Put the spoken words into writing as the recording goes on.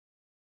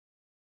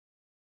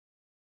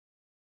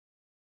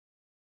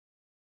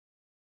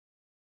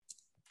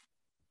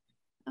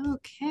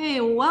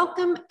Okay,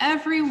 welcome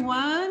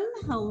everyone.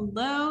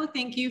 Hello,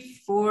 thank you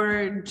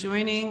for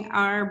joining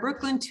our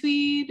Brooklyn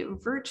Tweed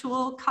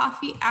virtual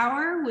coffee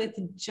hour with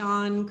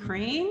John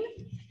Crane.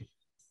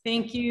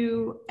 Thank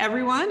you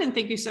everyone, and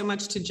thank you so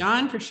much to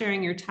John for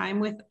sharing your time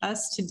with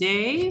us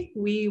today.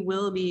 We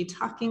will be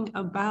talking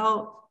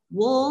about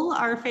wool,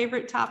 our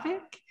favorite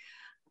topic.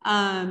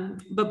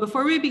 But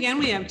before we begin,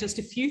 we have just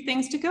a few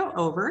things to go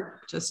over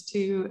just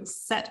to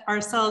set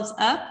ourselves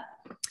up.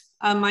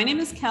 My name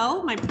is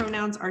Kel. My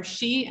pronouns are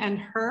she and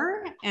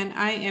her, and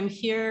I am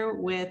here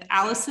with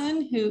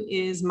Allison, who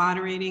is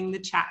moderating the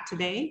chat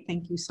today.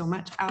 Thank you so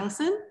much,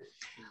 Allison.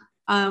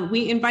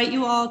 We invite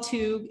you all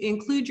to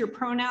include your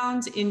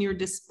pronouns in your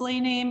display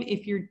name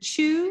if you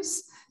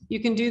choose. You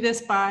can do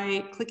this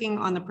by clicking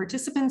on the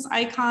participants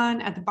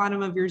icon at the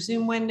bottom of your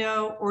Zoom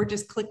window, or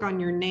just click on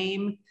your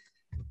name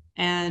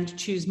and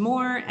choose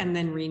more and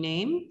then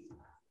rename.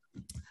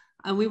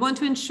 We want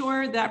to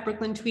ensure that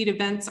Brooklyn Tweed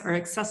events are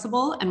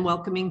accessible and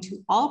welcoming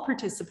to all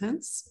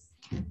participants.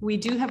 We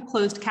do have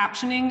closed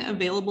captioning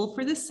available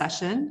for this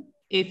session.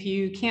 If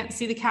you can't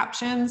see the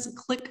captions,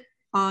 click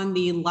on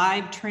the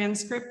live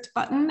transcript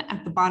button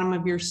at the bottom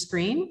of your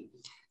screen.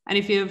 And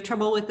if you have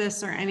trouble with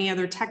this or any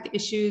other tech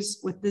issues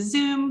with the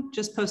Zoom,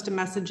 just post a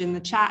message in the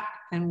chat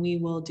and we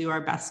will do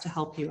our best to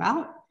help you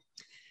out.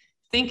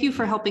 Thank you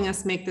for helping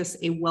us make this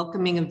a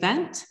welcoming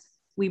event.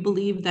 We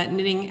believe that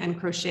knitting and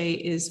crochet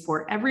is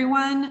for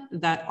everyone,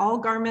 that all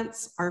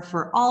garments are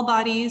for all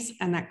bodies,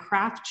 and that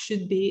craft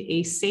should be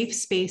a safe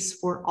space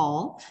for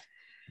all.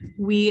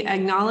 We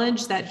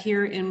acknowledge that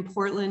here in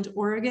Portland,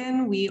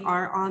 Oregon, we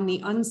are on the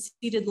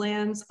unceded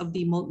lands of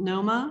the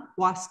Multnomah,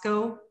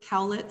 Wasco,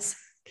 Cowlitz,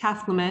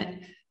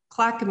 Cathlamet,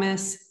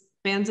 Clackamas,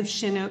 bands of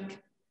Chinook,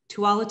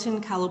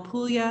 Tualatin,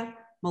 Kalapuya,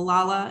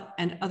 Malala,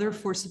 and other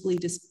forcibly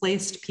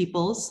displaced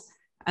peoples,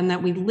 and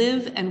that we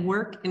live and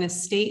work in a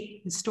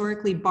state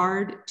historically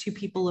barred to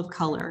people of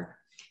color.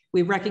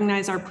 We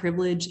recognize our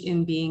privilege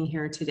in being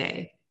here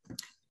today.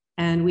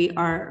 And we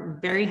are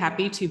very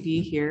happy to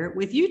be here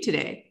with you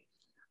today.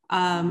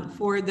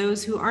 For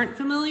those who aren't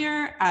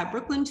familiar, at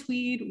Brooklyn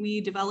Tweed,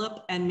 we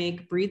develop and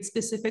make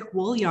breed-specific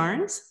wool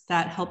yarns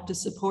that help to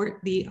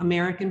support the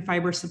American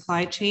fiber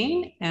supply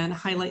chain and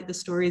highlight the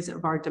stories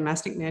of our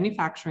domestic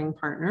manufacturing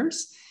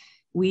partners.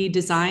 We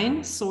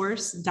design,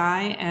 source,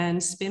 dye,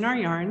 and spin our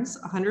yarns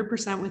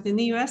 100% within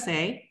the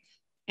USA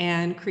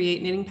and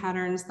create knitting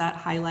patterns that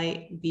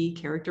highlight the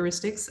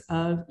characteristics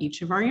of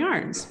each of our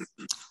yarns.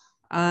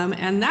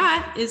 And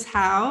that is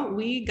how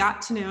we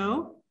got to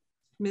know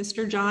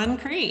Mr. John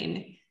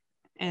Crane.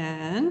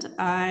 And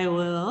I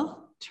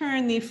will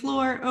turn the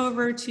floor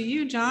over to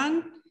you,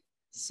 John,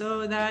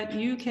 so that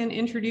you can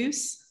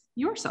introduce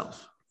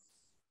yourself.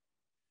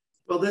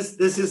 Well, this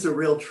is a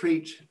real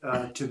treat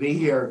to be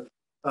here.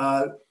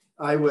 And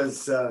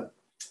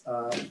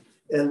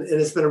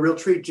it's been a real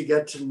treat to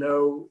get to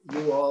know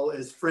you all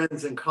as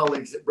friends and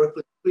colleagues at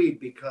Brooklyn Tweed,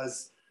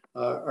 because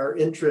our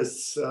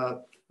interests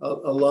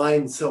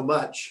align so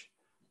much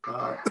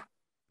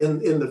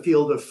in the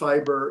field of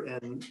fiber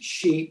and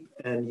sheep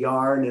and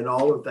yarn and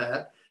all of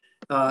that.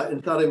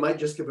 And thought I might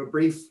just give a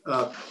brief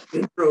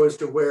intro as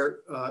to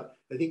where I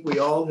think we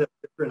all have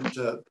different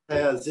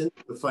paths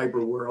into the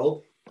fiber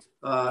world.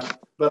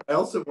 But I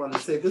also want to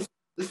say this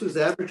was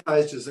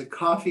advertised as a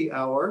coffee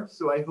hour,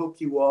 so I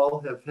hope you all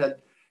have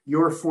had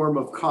your form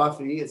of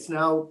coffee. It's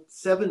now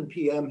 7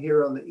 p.m.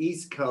 here on the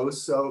East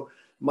Coast, so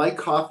my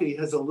coffee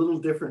has a little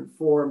different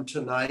form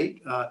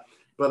tonight,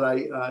 but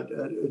I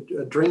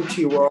drink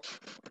to you all,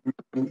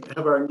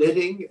 have our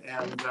knitting,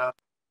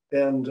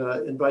 and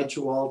invite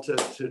you all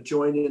to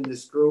join in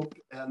this group.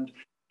 And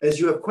as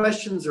you have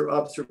questions or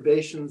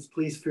observations,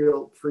 please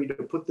feel free to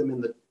put them in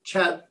the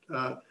chat,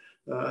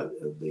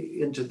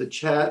 into the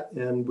chat,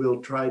 and we'll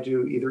try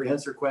to either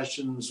answer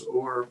questions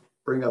or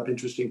bring up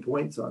interesting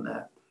points on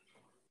that.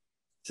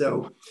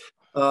 So,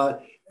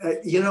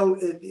 you know,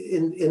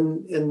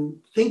 in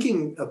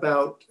thinking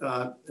about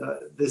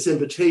this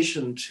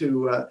invitation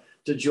to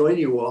join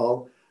you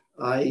all,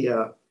 I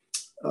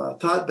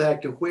thought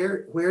back to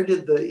where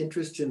did the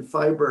interest in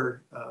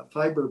fiber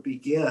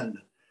begin?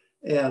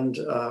 And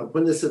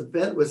when this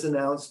event was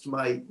announced,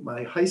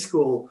 my high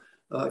school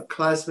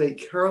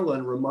classmate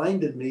Carolyn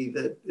reminded me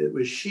that it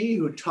was she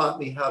who taught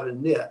me how to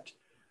knit.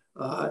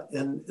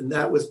 And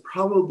that was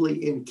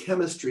probably in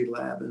chemistry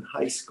lab in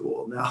high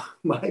school. Now,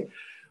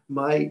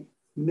 my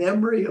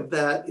memory of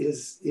that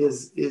is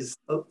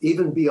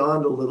even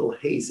beyond a little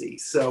hazy.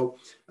 So,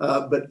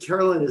 but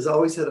Carolyn has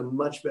always had a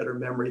much better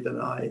memory than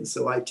I, and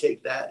so I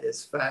take that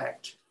as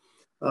fact.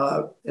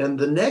 And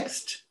the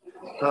next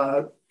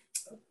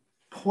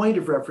point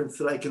of reference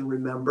that I can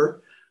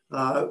remember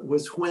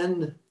was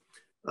when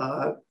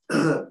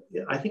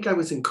I think I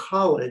was in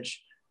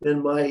college,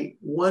 and my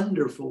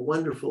wonderful,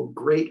 wonderful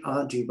great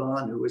aunt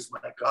Yvonne, who was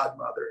my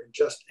godmother and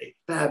just a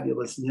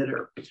fabulous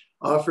knitter,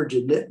 offered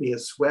to knit me a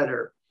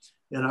sweater.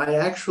 And I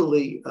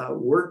actually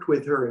worked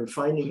with her in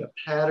finding a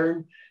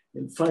pattern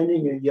and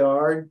finding a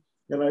yarn.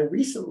 And I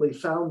recently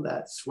found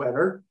that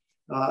sweater.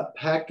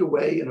 packed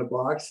away in a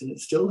box, and it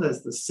still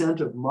has the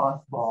scent of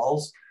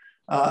mothballs,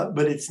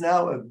 but it's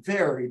now a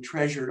very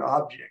treasured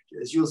object.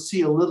 As you'll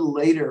see a little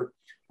later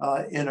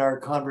in our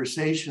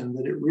conversation,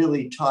 that it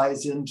really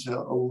ties into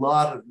a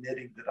lot of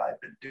knitting that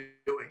I've been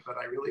doing, but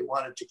I really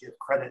wanted to give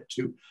credit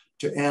to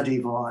Aunt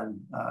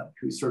Yvonne,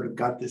 who sort of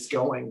got this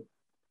going.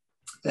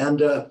 And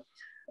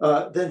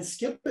then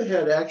skip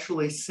ahead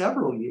actually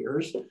several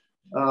years,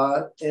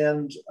 I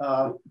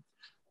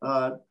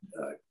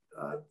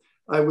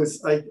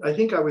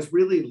think I was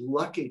really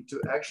lucky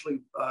to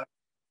actually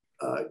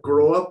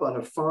grow up on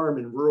a farm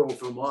in rural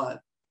Vermont,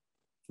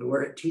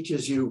 where it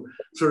teaches you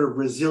sort of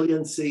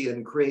resiliency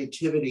and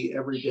creativity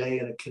every day,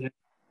 and a connection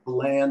to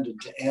land and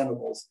to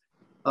animals.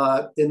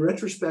 In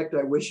retrospect,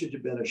 I wish it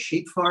had been a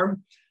sheep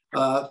farm.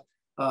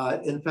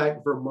 In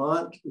fact,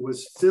 Vermont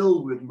was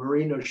filled with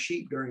merino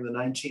sheep during the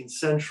 19th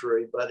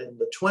century, but in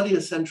the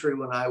 20th century,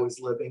 when I was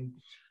living,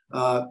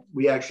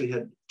 we actually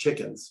had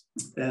chickens,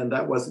 and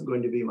that wasn't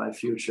going to be my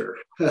future.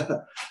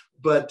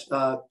 But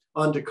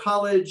on to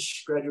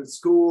college, graduate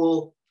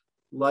school,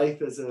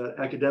 life as an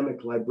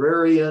academic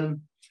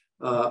librarian,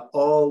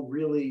 all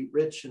really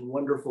rich and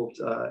wonderful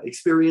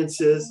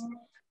experiences.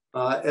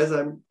 As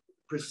I'm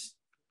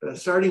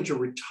starting to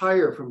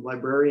retire from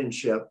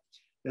librarianship,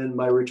 and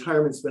my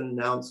retirement's been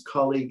announced,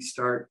 colleagues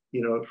start,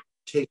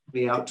 taking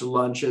me out to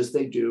lunch, as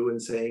they do,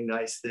 and saying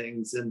nice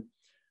things. And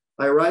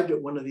I arrived at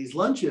one of these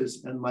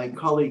lunches, and my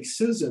colleague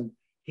Susan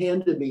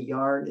handed me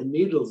yarn and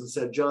needles and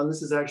said, "John,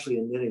 this is actually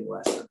a knitting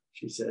lesson."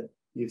 She said,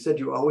 "You said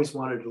you always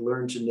wanted to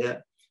learn to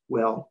knit.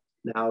 Well,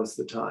 now's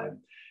the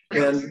time."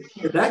 And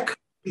that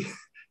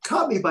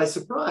caught me by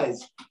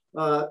surprise.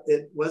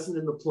 It wasn't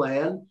in the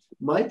plan.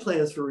 My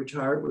plans for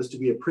retirement was to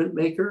be a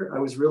printmaker. I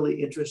was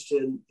really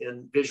interested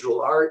in visual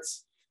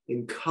arts,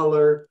 in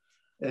color,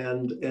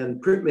 and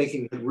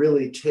printmaking had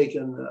really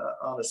taken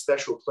on a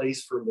special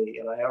place for me.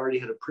 And I already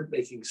had a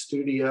printmaking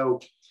studio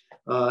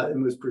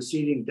and was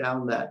proceeding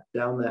down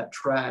that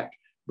track.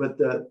 But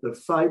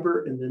the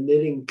fiber and the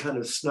knitting kind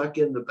of snuck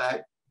in the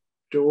back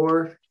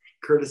door,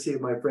 courtesy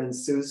of my friend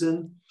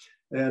Susan.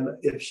 And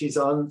if she's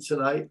on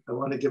tonight, I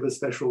want to give a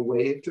special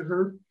wave to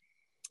her.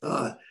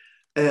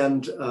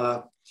 And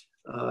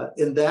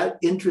that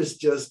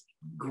interest just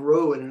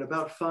grew. And in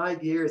about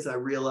 5 years, I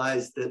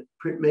realized that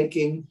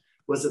printmaking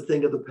was a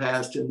thing of the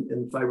past,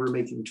 and fiber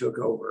making took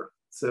over.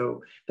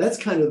 So that's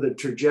kind of the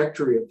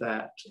trajectory of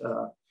that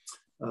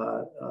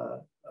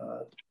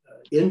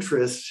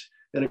interest.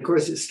 And of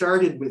course, it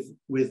started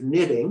with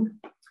knitting.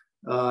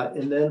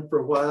 And then for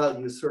a while,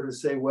 you sort of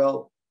say,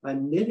 well,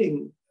 I'm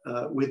knitting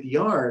with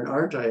yarn,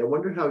 aren't I? I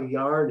wonder how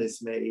yarn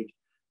is made.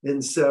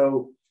 And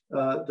so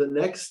the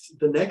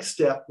next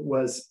step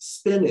was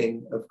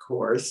spinning, of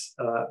course,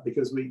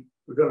 because we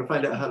were going to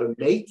find out how to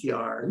make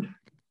yarn.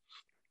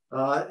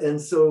 And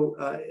so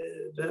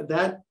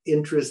that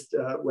interest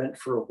went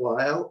for a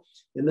while.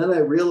 And then I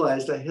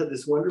realized I had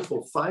this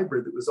wonderful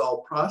fiber that was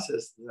all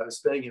processed that I was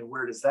spinning, and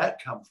where does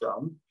that come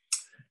from?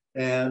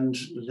 And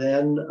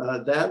then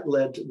that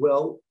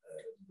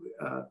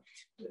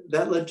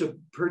led to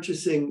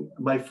purchasing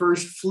my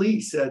first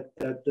fleece at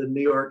the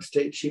New York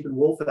State Sheep and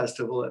Wool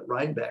Festival at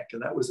Rhinebeck.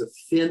 And that was a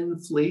thin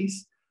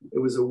fleece. It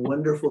was a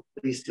wonderful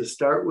fleece to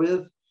start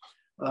with.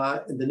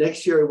 And the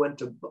next year I went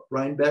to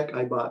Rhinebeck,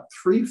 I bought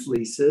 3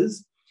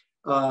 fleeces.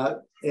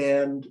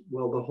 And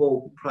well, the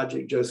whole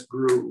project just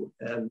grew.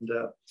 And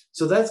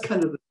so that's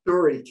kind of the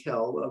story,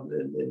 Kel,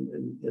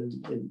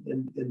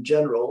 in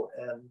general.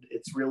 And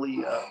it's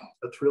really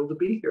a thrill to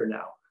be here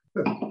now.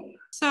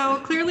 So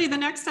clearly the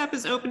next step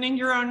is opening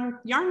your own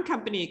yarn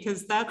company,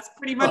 because that's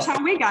pretty much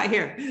how we got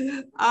here.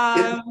 It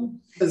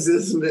is,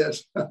 isn't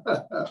it?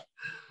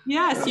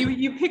 Yes,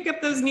 you pick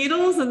up those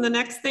needles, and the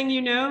next thing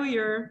you know,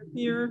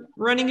 you're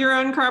running your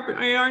own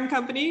yarn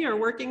company or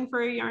working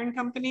for a yarn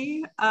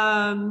company.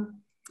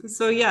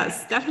 So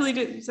yes,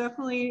 definitely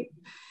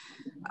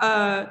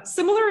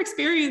similar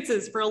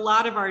experiences for a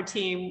lot of our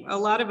team. A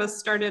lot of us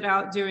started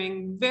out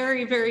doing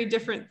very, very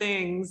different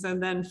things,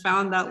 and then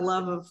found that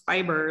love of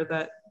fiber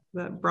that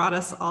brought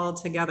us all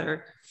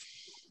together.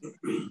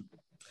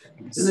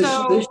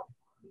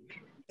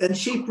 And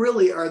sheep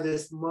really are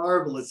this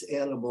marvelous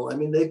animal. I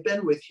mean, they've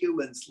been with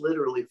humans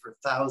literally for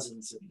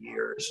thousands of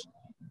years.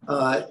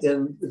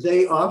 And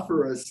they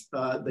offer us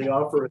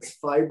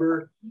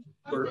fiber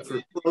for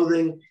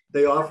clothing.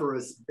 They offer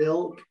us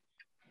milk,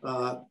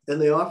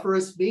 and they offer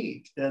us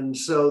meat. And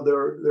so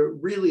they're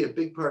really a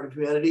big part of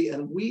humanity.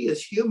 And we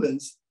as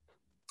humans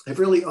have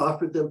really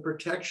offered them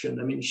protection.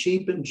 I mean,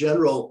 sheep in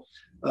general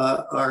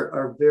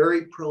are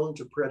very prone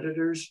to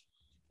predators.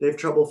 They have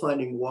trouble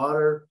finding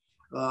water.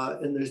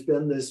 And there's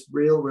been this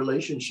real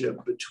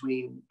relationship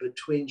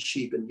between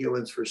sheep and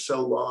humans for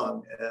so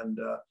long.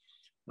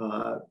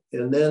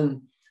 And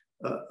then,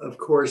 of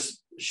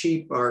course,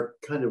 sheep are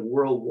kind of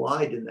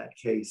worldwide in that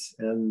case.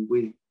 And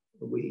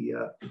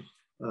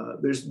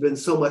there's been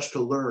so much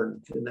to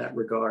learn in that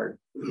regard.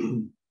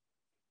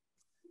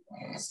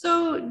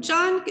 So,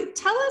 John,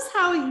 tell us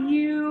how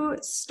you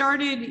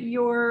started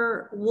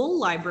your wool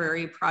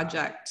library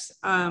project,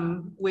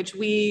 which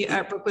we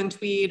at Brooklyn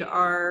Tweed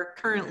are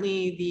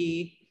currently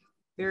the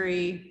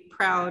very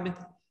proud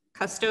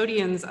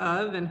custodians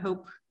of, and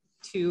hope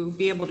to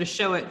be able to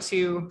show it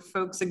to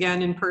folks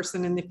again in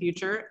person in the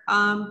future.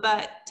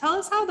 But tell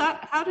us how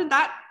did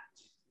that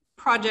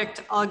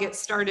project all get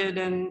started,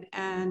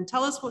 and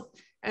tell us what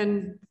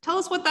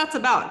that's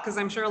about, because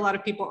I'm sure a lot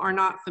of people are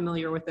not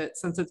familiar with it,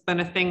 since it's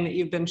been a thing that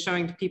you've been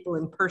showing to people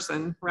in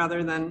person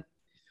rather than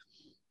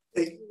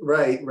via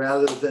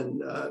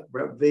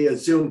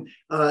Zoom.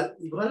 Why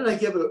don't I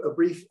give a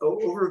brief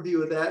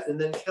overview of that, and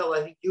then Kel,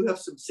 I think you have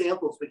some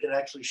samples we can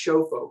actually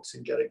show folks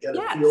and get a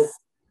feel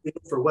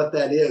for what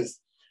that is.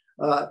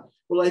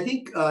 Well, I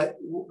think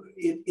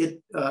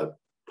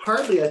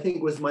partly, I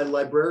think, was my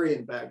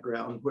librarian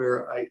background,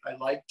 where I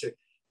like to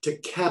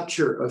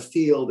capture a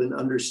field and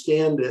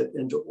understand it,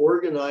 and to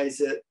organize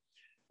it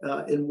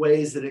in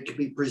ways that it can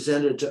be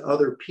presented to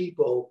other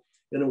people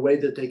in a way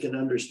that they can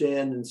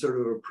understand and sort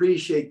of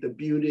appreciate the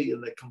beauty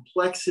and the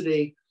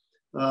complexity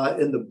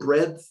and the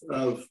breadth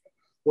of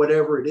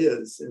whatever it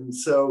is. And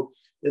so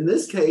in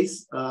this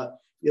case,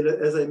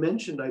 as I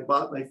mentioned, I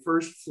bought my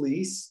first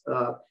fleece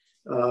at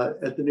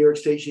the New York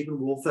State Sheep and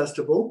Wool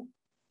Festival,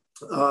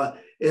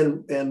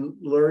 and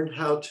learned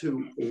how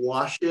to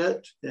wash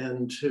it,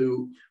 and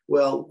to,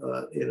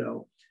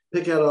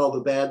 pick out all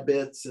the bad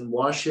bits and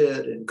wash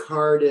it and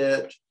card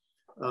it,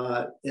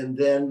 and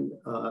then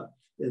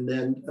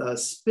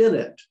spin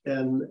it.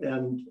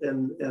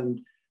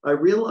 And I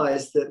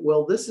realized that,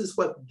 well, this is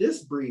what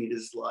this breed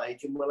is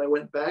like. And when I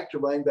went back to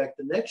Rhinebeck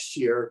the next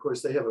year, of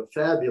course, they have a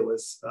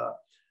fabulous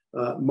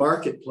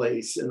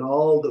marketplace, and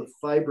all the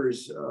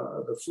fibers,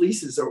 the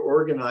fleeces are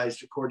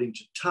organized according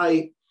to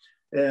type.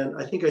 And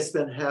I think I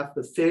spent half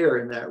the fair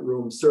in that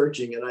room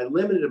searching, and I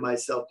limited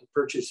myself to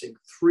purchasing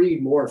 3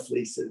 more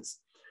fleeces.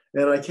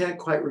 And I can't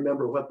quite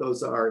remember what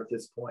those are at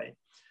this point.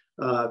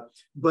 But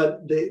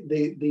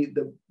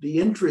the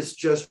interest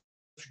just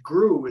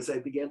grew as I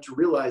began to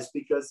realize,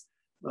 because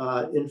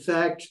in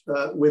fact,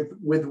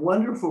 with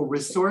wonderful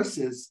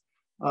resources,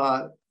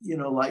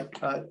 like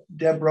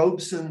Deb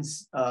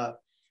Robeson's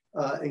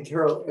and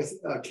Carol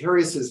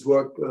Carius's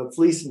book,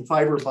 Fleece and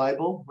Fiber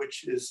Bible,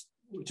 which is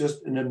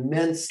just an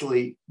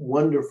immensely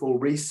wonderful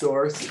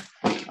resource.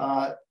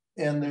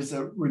 And there's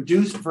a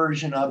reduced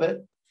version of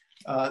it,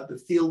 the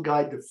Field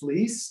Guide to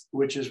Fleece,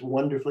 which is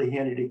wonderfully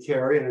handy to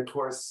carry. And of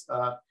course,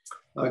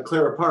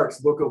 Clara Park's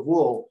Book of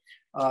Wool.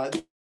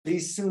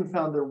 These soon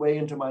found their way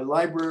into my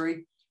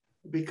library,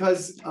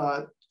 because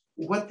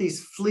what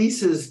these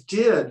fleeces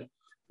did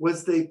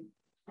was they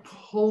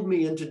pulled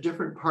me into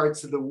different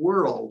parts of the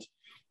world,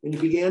 and you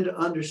began to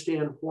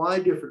understand why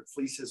different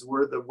fleeces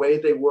were the way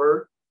they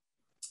were,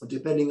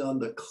 depending on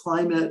the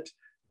climate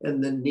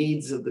and the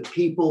needs of the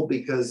people,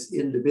 because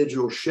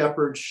individual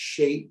shepherds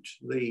shaped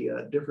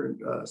the different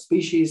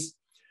species.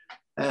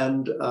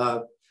 And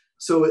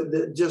so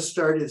it just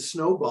started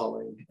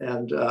snowballing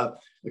and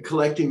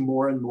collecting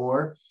more and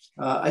more.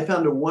 I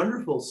found a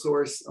wonderful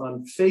source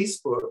on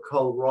Facebook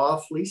called Raw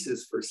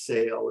Fleeces for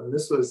Sale. And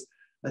this was,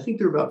 I think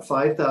there were about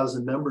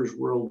 5,000 members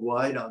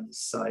worldwide on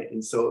this site.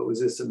 And so it was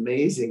this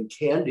amazing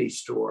candy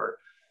store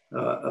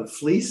of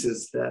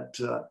fleeces that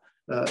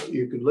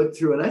you could look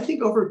through. And I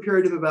think over a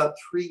period of about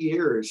 3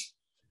 years,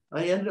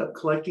 I ended up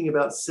collecting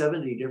about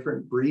 70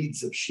 different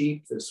breeds of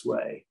sheep this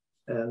way.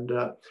 And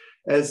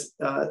as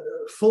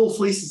full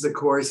fleeces, of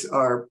course,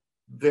 are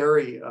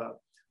a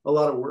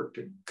lot of work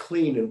to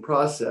clean and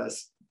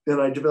process.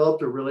 And I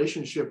developed a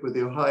relationship with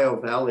the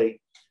Ohio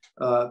Valley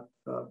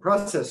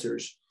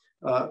processors.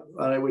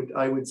 And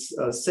I would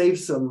save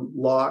some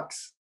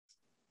locks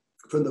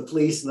from the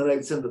fleece, and then I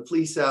would send the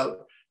fleece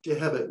out to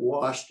have it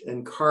washed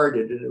and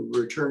carded, and it would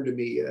return to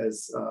me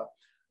as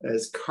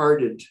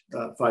carded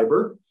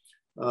fiber.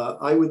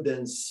 I would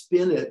then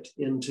spin it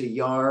into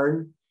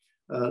yarn,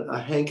 a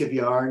hank of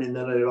yarn, and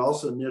then I'd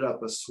also knit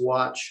up a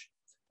swatch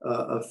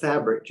of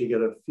fabric to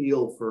get a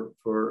feel for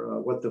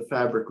what the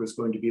fabric was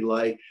going to be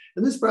like.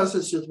 And this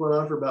process just went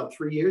on for about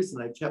 3 years,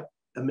 and I kept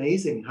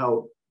amazing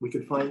how we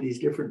could find these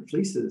different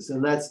fleeces.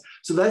 And that's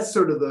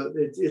sort of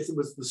it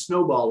was the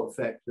snowball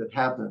effect that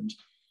happened.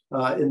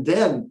 And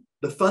then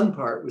the fun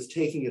part was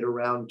taking it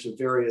around to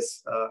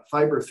various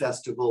fiber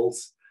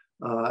festivals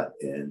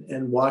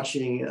and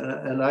watching.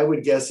 And I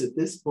would guess at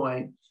this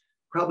point,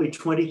 probably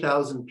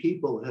 20,000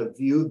 people have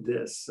viewed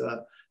this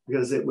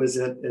because it was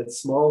at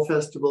small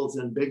festivals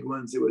and big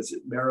ones. It was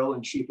at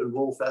Maryland Sheep and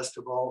Wool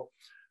Festival.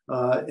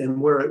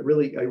 And where I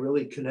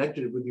really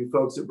connected with you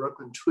folks at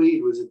Brooklyn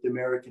Tweed was at the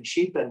American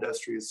Sheep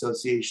Industry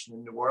Association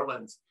in New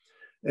Orleans.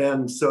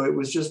 And so it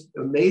was just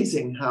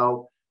amazing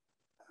how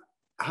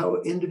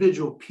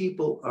individual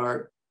people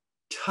are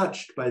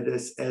touched by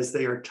this as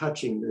they are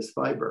touching this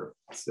fiber.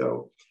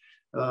 So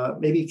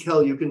maybe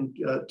Kel, you can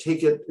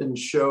take it and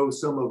show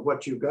some of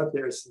what you've got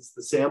there, since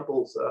the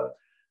samples,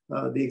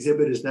 the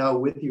exhibit is now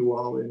with you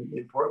all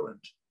in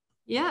Portland.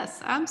 Yes,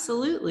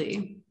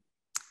 absolutely.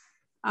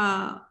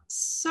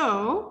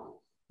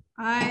 So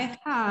I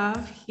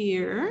have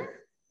here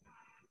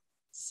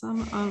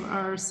some of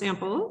our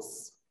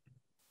samples,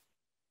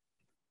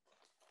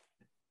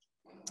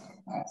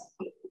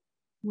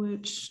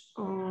 which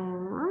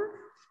are,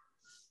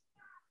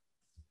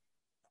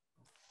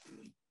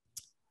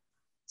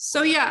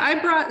 so yeah, I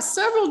brought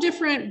several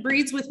different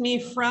breeds with me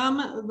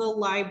from the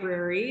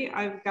library.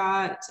 I've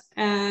got,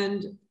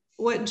 and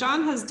what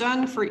John has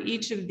done for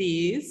each of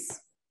these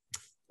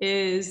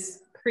is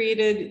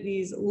created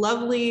these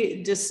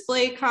lovely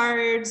display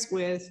cards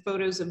with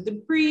photos of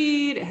the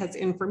breed. It has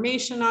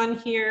information on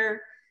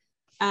here.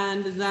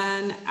 And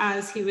then,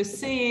 as he was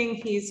saying,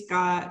 he's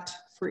got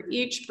for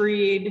each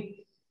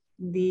breed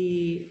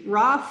the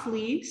raw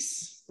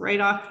fleece right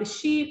off the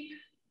sheep,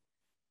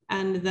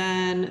 and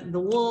then the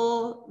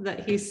wool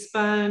that he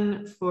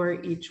spun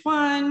for each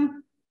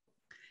one,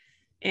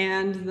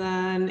 and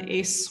then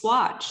a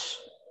swatch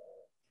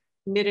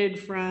knitted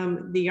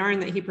from the yarn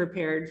that he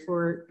prepared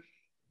for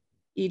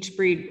each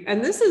breed.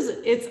 And this is,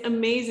 it's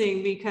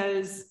amazing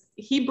because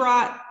he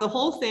brought the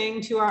whole thing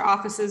to our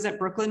offices at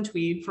Brooklyn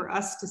Tweed for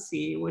us to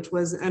see, which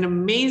was an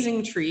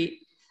amazing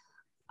treat.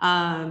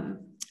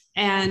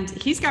 And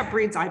he's got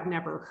breeds I've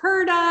never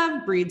heard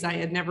of, breeds I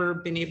had never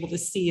been able to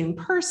see in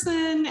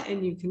person,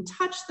 and you can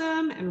touch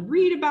them and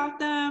read about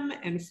them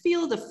and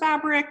feel the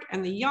fabric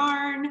and the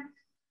yarn.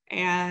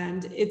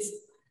 And it's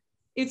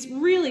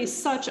really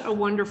such a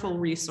wonderful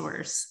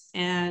resource.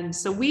 And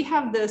so we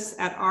have this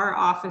at our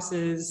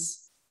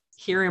offices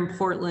here in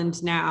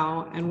Portland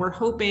now, and we're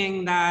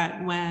hoping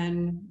that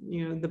when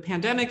the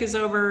pandemic is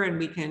over and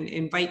we can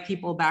invite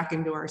people back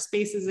into our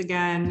spaces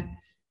again,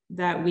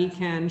 that we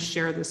can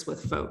share this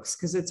with folks,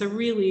 because it's a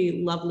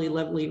really lovely,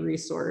 lovely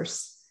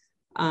resource.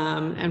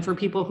 And for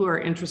people who are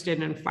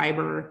interested in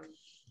fiber,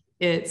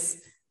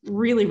 it's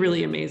really,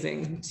 really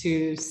amazing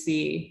to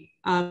see.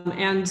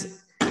 And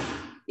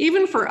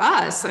even for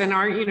us, and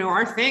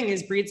our thing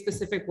is breed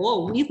specific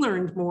wool, we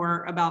learned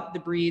more about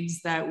the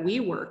breeds that we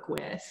work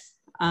with.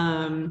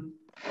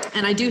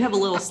 And I do have a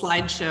little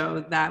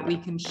slideshow that we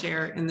can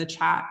share in the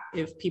chat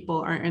if people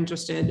are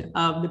interested,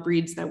 of the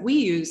breeds that we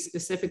use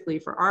specifically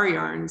for our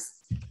yarns,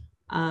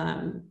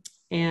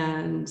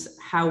 and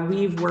how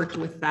we've worked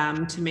with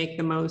them to make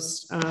the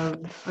most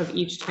of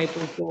each type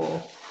of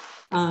wool.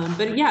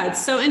 But yeah,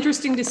 it's so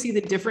interesting to see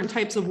the different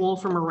types of wool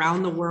from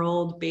around the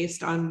world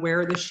based on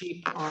where the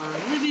sheep are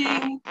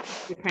living,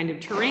 the kind of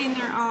terrain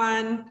they're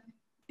on.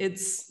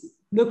 It's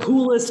the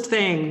coolest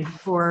thing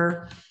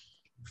for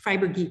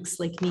fiber geeks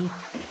like me.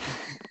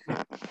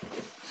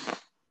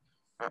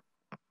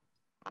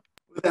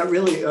 That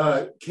really,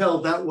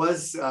 Kel, that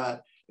was, the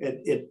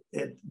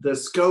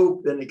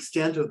scope and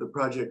extent of the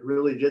project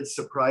really did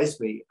surprise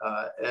me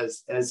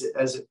as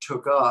it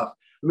took off.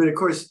 I mean, of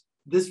course,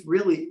 this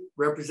really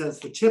represents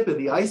the tip of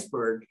the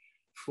iceberg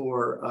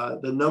for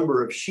the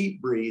number of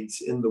sheep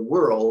breeds in the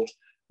world.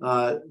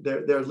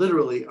 There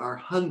literally are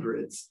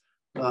hundreds.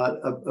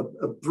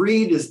 A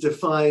breed is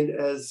defined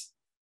as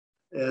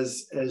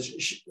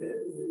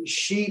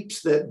sheep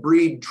that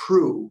breed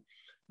true.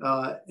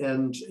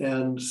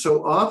 And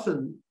so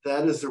often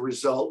that is a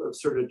result of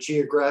sort of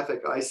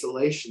geographic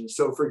isolation.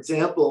 So for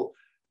example,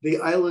 the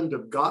island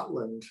of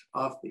Gotland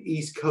off the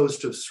east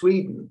coast of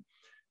Sweden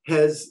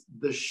has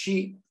the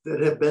sheep that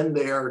have been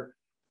there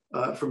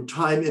from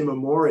time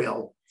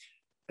immemorial.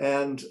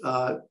 And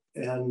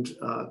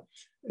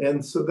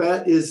so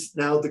that is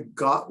now the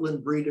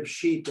Gotland breed of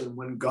sheep. And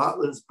when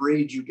Gotlands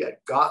breed, you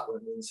get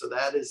Gotland. And so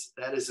that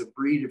is a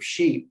breed of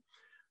sheep.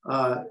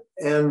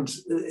 And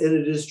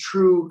it is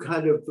true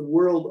kind of the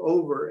world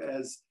over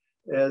as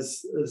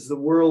the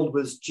world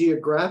was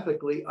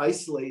geographically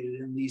isolated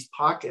in these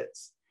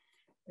pockets.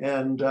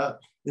 And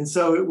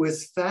so it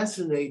was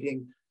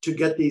fascinating to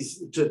get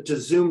these, to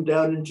zoom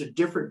down into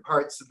different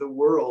parts of the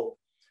world.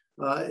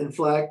 In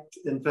fact,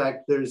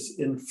 there's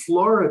in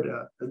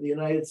Florida, in the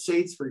United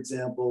States, for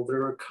example,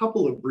 there are a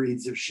couple of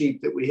breeds of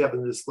sheep that we have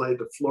in display,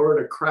 the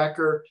Florida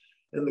Cracker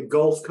and the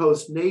Gulf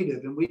Coast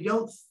Native. And we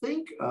don't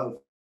think of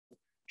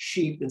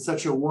sheep in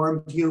such a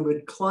warm,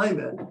 humid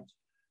climate.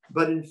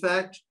 But in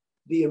fact,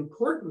 the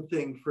important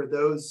thing for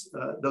those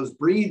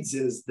breeds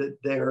is that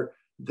their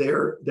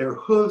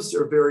hooves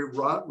are very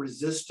rot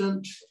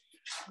resistant,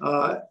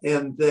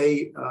 and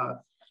they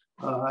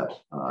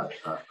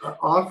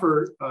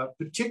offer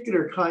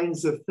particular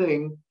kinds of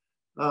thing.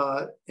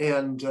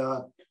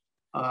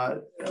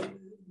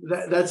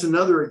 That's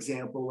another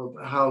example of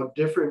how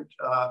different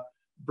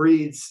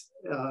breeds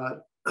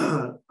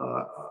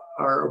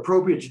are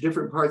appropriate to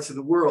different parts of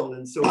the world.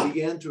 And so we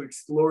began to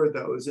explore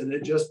those, and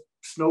it just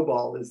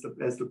snowballed as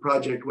the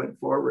project went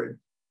forward.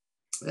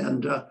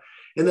 And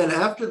then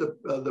after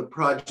the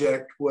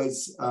project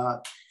was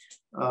out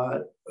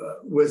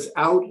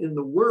in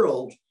the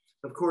world,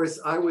 of course,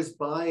 I was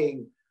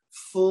buying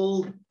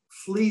full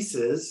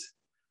fleeces,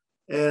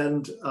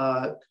 and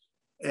I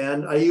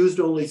used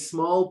only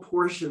small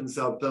portions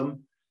of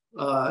them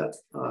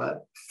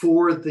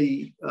for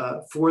the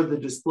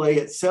display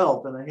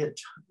itself, and I had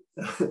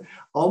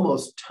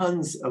almost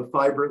tons of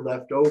fiber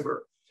left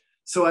over.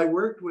 So I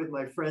worked with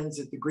my friends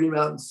at the Green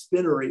Mountain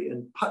Spinnery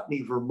in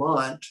Putney,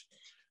 Vermont,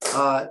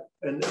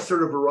 and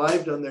sort of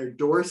arrived on their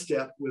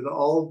doorstep with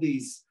all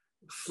these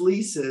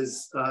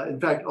fleeces, in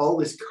fact, all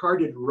this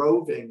carded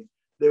roving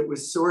that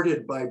was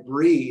sorted by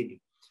breed.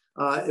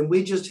 And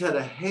we just had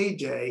a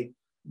heyday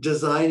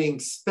designing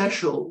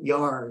special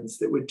yarns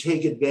that would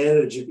take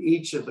advantage of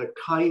each of the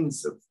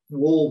kinds of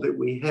wool that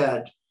we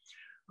had.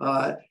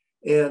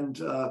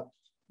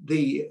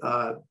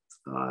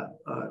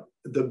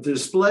 The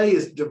display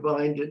is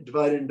divided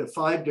into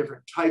 5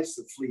 different types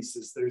of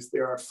fleeces.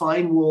 There are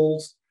fine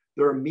wools,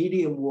 there are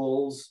medium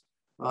wools,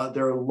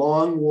 there are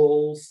long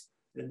wools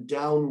and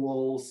down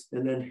wools,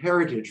 and then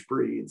heritage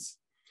breeds.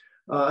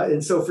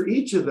 And so for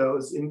each of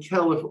those in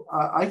California,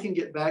 I can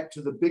get back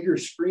to the bigger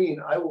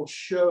screen. I will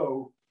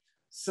show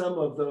some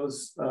of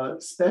those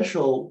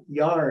special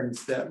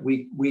yarns that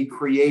we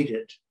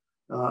created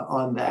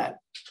on that.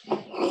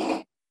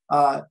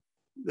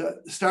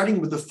 Starting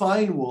with the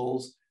fine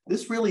wools,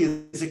 this really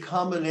is a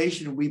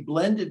combination. We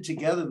blended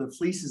together the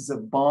fleeces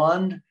of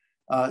Bond,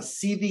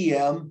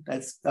 CVM,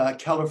 that's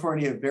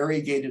California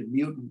Variegated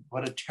Mutant,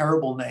 what a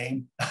terrible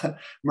name,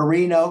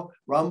 Merino,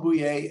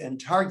 Rambouillet, and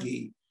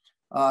Targhee.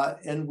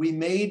 And we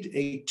made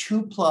a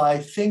 2-ply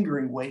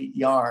fingering weight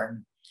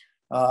yarn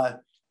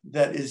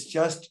that is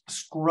just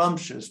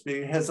scrumptious.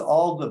 It has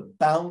all the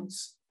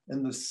bounce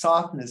and the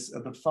softness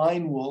of the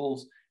fine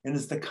wools, and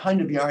it's the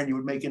kind of yarn you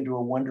would make into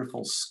a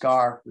wonderful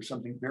scarf or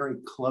something very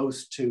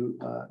close to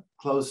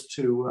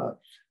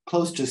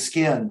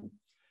skin.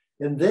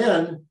 And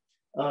then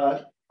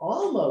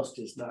almost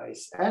as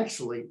nice,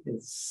 actually,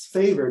 it's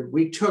favored.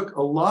 We took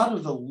a lot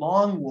of the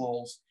long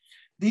wools.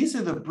 These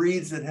are the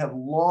breeds that have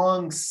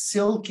long,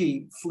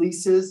 silky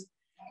fleeces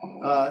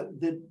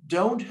that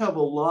don't have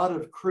a lot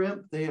of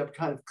crimp. They have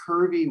kind of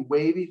curvy,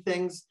 wavy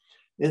things.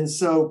 And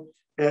so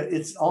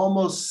it's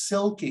almost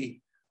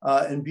silky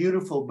and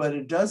beautiful, but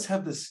it does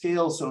have the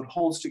scale, so it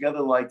holds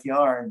together like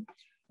yarn.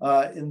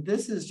 And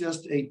this is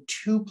just a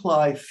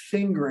 2-ply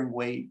fingering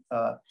weight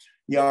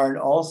yarn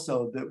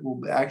also that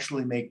will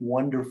actually make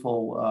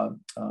wonderful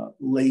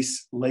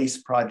lace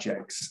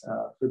projects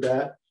for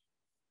that.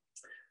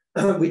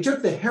 We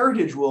took the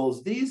heritage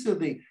wools. These are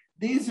the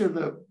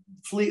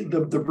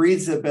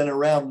breeds that have been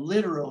around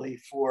literally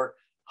for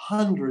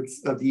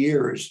hundreds of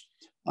years.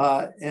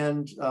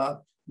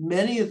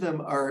 Many of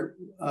them are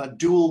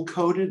dual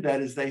coated.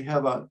 That is, they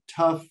have a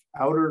tough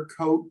outer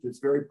coat that's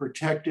very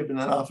protective and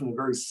then often a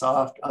very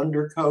soft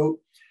undercoat.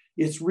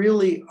 It's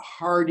really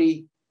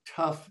hardy,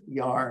 tough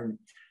yarn.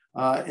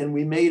 And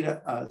we made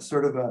a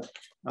sort of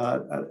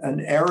an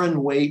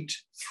Aran weight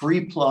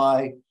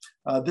 3-ply.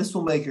 This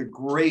will make a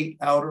great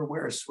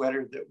outerwear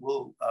sweater that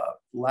will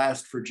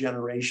last for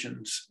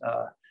generations.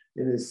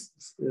 It is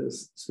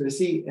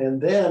specie. And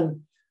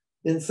then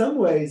in some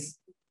ways,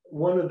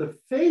 one of the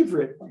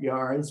favorite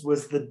yarns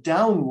was the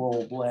down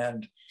wool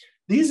blend.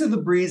 These are the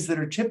breeds that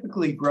are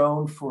typically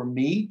grown for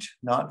meat,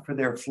 not for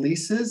their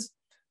fleeces,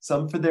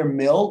 some for their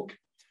milk.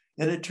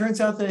 And it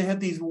turns out they have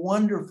these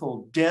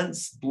wonderful,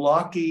 dense,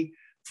 blocky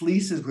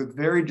fleeces with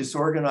very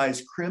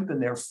disorganized crimp, and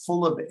they're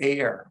full of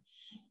air.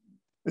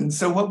 And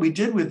so what we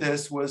did with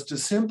this was to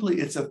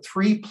simply, it's a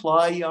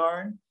 3-ply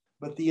yarn,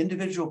 but the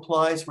individual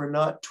plies were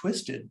not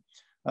twisted.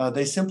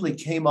 They simply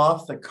came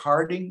off the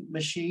carding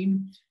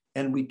machine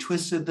and we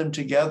twisted them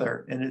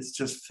together, and it's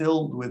just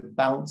filled with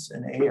bounce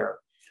and air.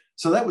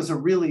 So that was a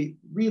really,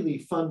 really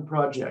fun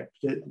project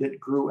that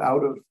grew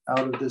out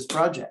of this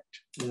project.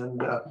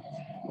 And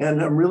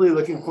I'm really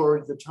looking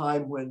forward to the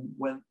time when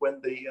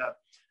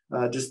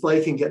the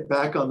display can get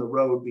back on the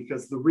road,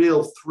 because the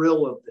real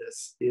thrill of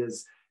this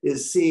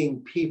is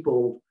seeing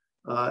people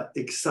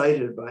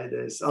excited by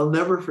this. I'll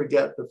never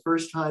forget the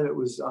first time it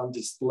was on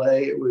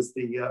display. It was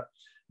the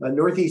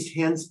Northeast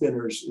Hand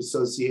Spinners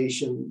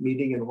Association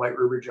meeting in White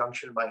River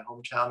Junction, my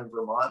hometown in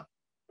Vermont.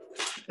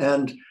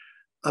 And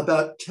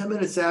about 10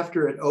 minutes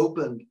after it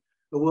opened,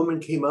 a woman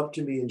came up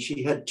to me and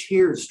she had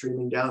tears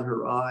streaming down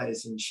her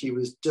eyes, and she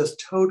was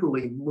just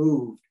totally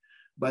moved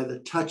by the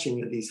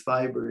touching of these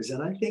fibers.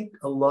 And I think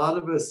a lot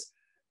of us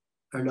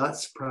are not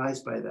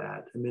surprised by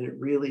that. I mean, it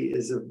really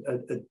is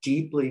a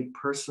deeply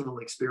personal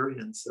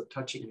experience of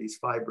touching these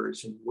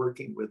fibers and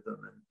working with them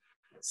and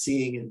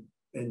seeing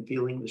and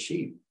feeling the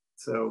sheep.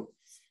 So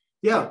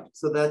yeah,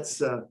 so that's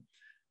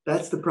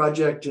the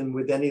project. And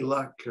with any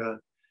luck,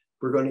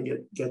 we're going to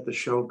get the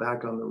show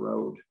back on the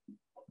road.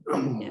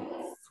 Yes,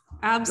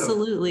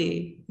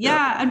 absolutely. So,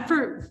 yeah. And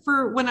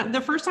for when the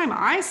first time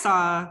I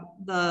saw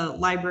the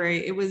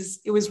library, it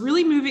was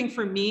really moving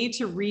for me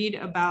to read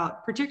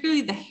about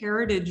particularly the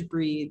heritage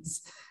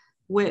breeds,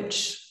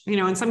 which, you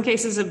know, in some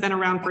cases have been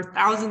around for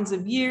thousands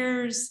of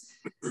years,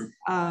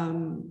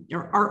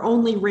 are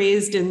only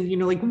raised in, you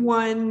know, like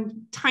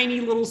one tiny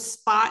little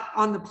spot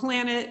on the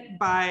planet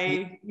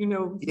by, you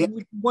know,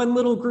 one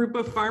little group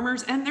of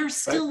farmers, and they're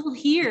still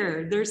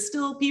here. There's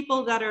still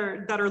people that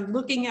are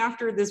looking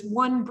after this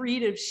one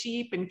breed of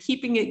sheep and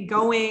keeping it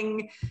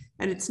going,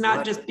 and it's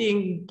not just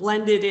being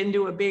blended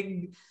into a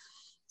big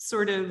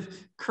sort of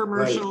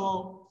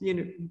commercial,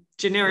 right.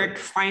 Generic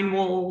fine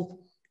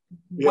wool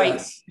white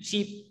Yes.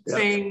 sheep Yeah.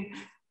 thing.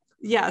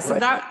 Yeah, so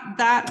right.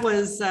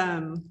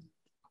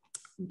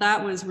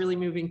 that was really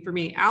moving for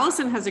me.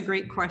 Allison has a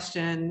great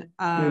question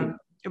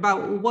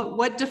about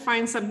what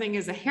defines something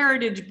as a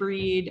heritage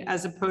breed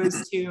as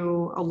opposed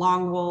to a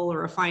long wool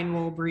or a fine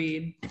wool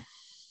breed.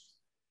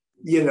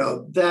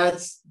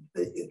 That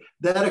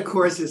of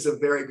course is a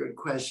very good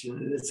question,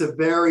 and it's a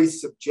very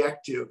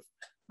subjective.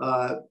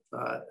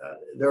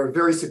 There are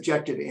very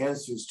subjective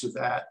answers to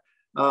that.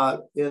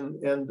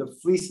 And the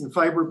Fleece and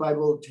Fiber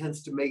Bible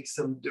tends to make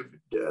some.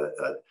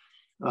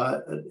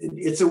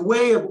 It's a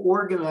way of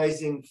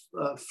organizing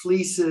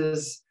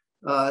fleeces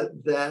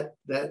that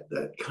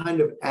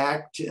kind of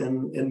act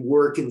and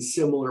work in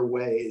similar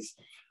ways.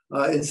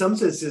 In some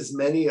senses,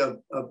 many of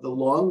the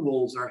long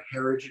wools are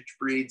heritage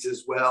breeds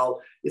as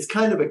well. It's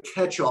kind of a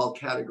catch-all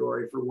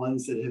category for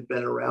ones that have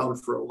been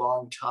around for a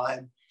long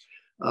time.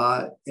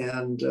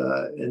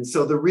 And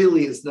so there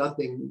really is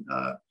nothing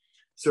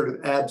sort of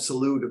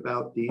absolute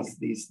about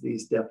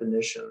these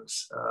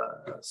definitions.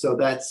 So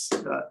that's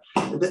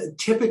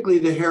typically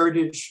the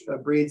heritage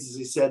breeds, as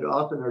I said,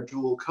 often are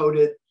dual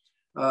coated.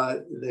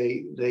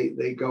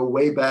 They go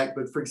way back,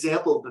 but for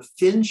example, the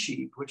Finn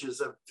sheep, which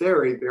is a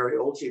very, very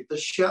old sheep, the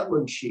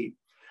Shetland sheep,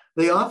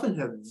 they often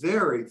have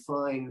very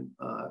fine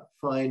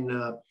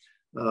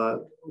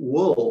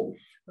wool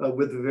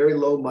with a very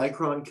low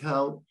micron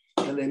count,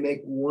 and they make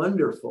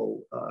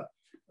wonderful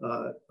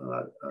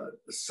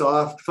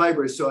soft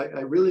fibers. So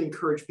I really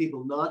encourage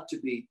people not to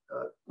be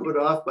put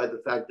off by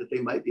the fact that they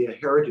might be a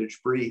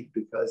heritage breed,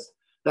 because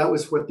that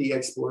was what the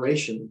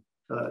exploration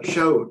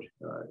showed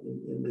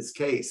in this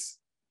case.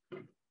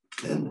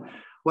 And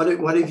what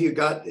have you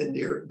got in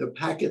the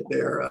packet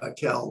there,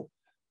 Kel?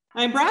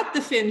 I brought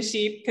the Finn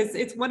sheep because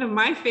it's one of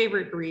my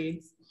favorite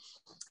breeds.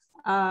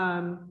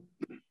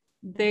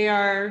 They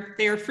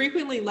are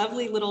frequently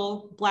lovely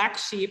little black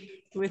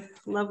sheep with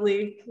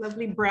lovely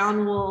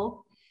brown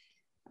wool,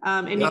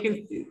 and yep.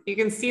 you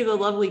can see the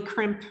lovely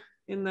crimp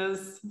in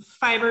those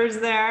fibers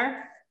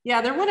there.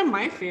 Yeah, they're one of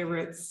my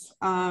favorites,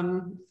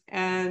 and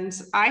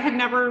I had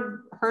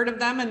never heard of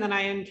them, and then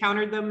I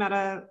encountered them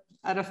at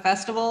a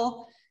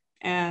festival.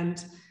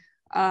 And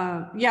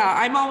yeah,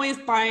 I'm always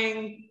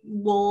buying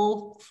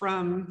wool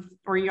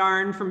or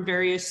yarn from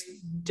various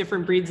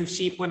different breeds of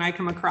sheep when I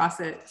come across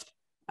it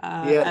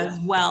as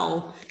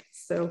well.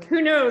 So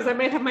who knows, I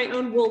might have my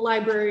own wool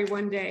library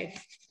one day.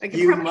 I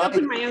could probably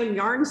open my own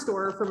yarn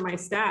store from my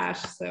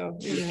stash. So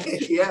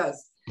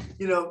yes,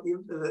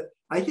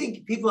 I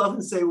think people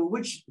often say, well,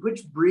 which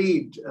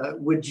breed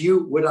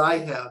would I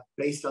have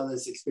based on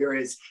this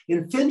experience?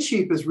 And Finn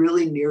sheep is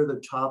really near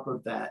the top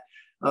of that.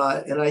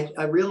 And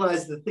I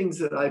realized the things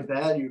that I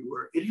valued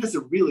were, it has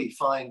a really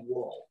fine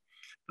wool,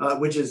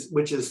 which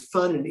is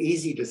fun and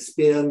easy to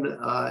spin,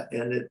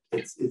 and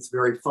it's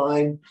very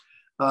fine.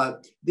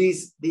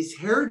 These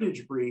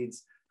heritage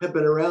breeds have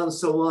been around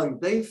so long,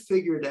 they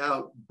figured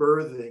out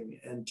birthing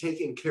and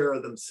taking care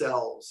of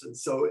themselves. And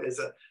so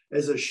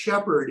as a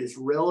shepherd, it's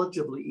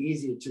relatively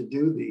easy to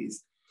do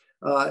these.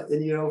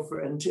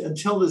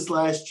 Until this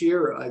last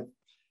year, I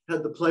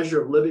had the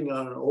pleasure of living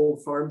on an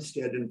old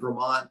farmstead in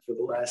Vermont for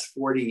the last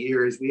 40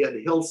 years. We had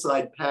a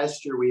hillside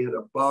pasture, we had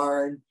a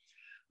barn,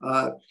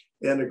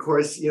 and of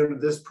course,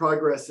 this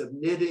progress of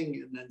knitting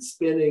and then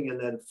spinning and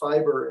then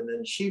fiber and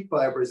then sheep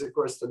fibers. Of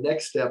course, the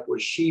next step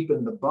was sheep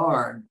in the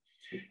barn.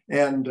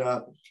 And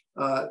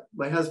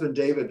my husband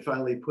David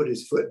finally put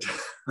his foot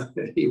down.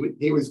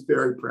 He was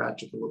very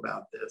practical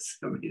about this.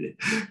 I mean,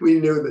 we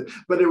knew that,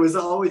 but it was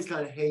always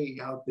kind of hanging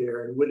out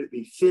there. And would it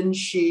be Finn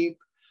sheep?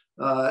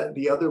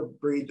 The other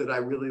breed that I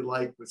really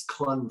liked was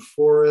Clun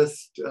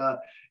Forest.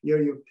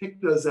 You pick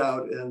those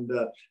out, and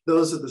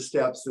those are the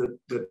steps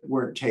that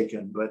weren't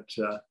taken. But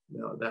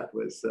that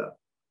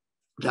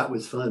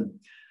was fun.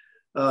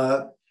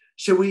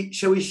 Shall we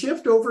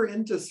shift over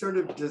into sort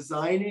of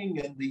designing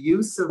and the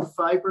use of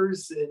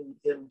fibers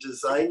in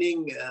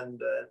designing and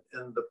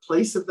the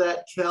place of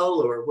that,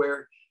 Kel, or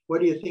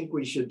what do you think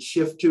we should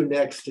shift to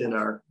next in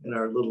our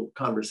little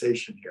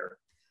conversation here?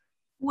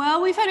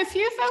 Well, we've had a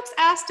few folks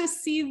ask to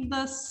see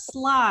the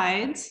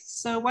slides,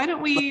 so why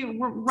don't we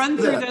run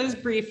through those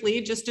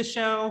briefly just to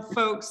show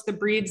folks the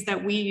breeds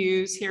that we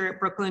use here at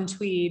Brooklyn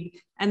Tweed.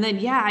 And then,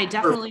 yeah, I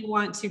definitely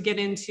want to get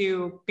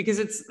into, because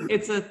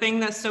it's a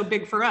thing that's so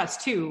big for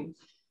us too,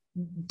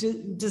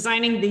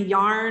 designing the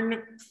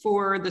yarn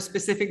for the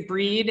specific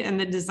breed and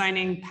the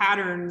designing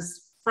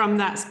patterns from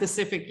that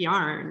specific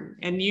yarn.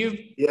 And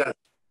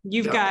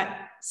you've got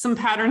some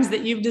patterns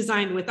that you've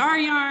designed with our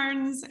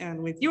yarns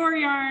and with your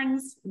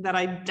yarns that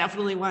I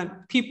definitely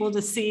want people to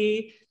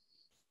see,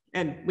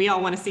 and we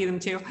all want to see them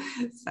too.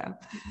 So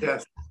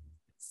yes.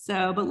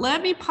 But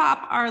let me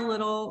pop our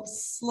little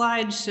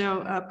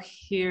slideshow up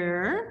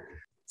here.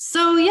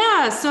 So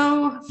yeah,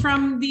 so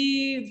from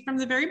the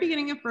very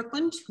beginning of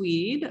Brooklyn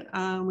Tweed,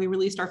 we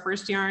released our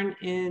first yarn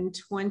in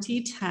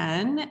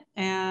 2010,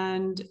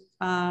 and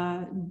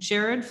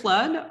Jared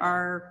Flood,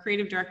 our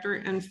creative director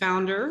and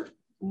founder,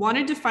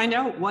 wanted to find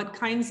out what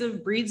kinds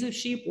of breeds of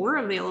sheep were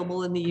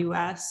available in the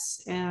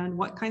US and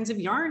what kinds of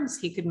yarns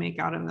he could make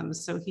out of them.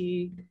 So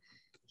he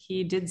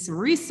did some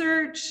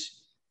research,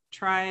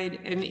 tried,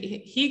 and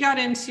he got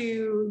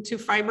into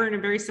fiber in a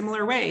very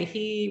similar way.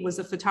 He was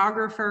a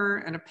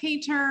photographer and a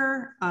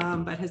painter,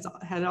 but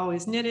had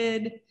always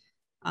knitted.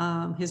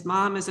 His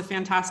mom is a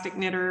fantastic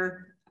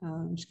knitter.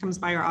 She comes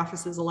by our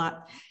offices a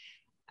lot.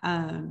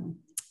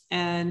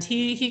 And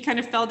he kind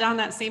of fell down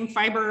that same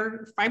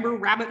fiber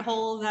rabbit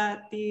hole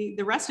that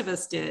the rest of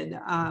us did.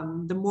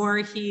 The more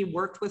he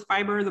worked with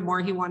fiber, the more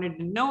he wanted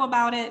to know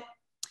about it.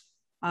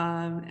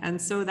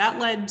 And so that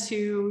led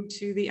to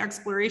the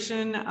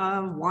exploration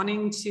of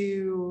wanting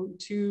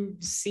to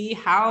see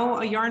how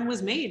a yarn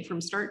was made from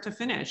start to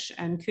finish.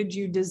 And could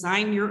you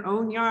design your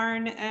own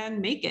yarn and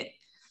make it?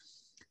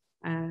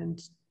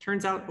 And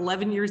turns out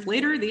 11 years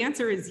later, the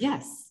answer is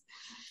yes.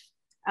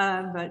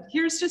 But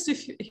here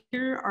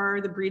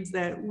are the breeds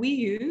that we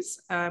use,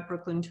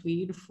 Brooklyn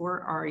Tweed,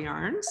 for our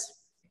yarns.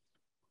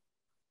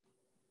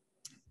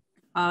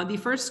 The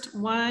first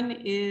one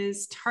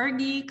is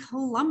Targhee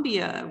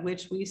Columbia,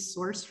 which we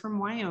source from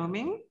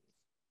Wyoming.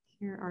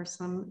 Here are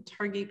some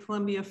Targhee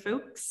Columbia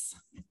folks.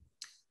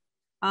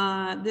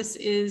 This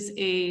is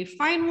a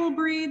fine wool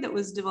breed that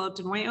was developed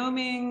in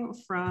Wyoming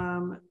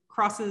from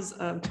crosses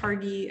of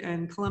Targhee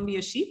and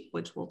Columbia sheep,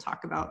 which we'll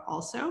talk about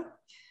also.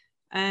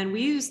 And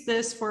we use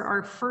this for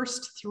our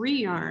first 3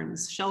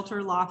 yarns,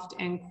 Shelter, Loft,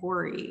 and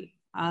Quarry.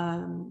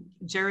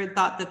 Jared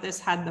thought that this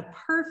had the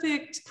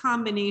perfect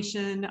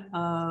combination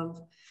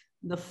of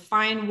the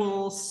fine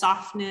wool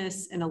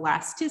softness and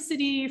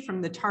elasticity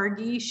from the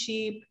Targhee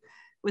sheep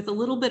with a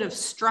little bit of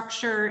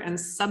structure and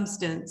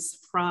substance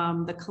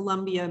from the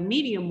Columbia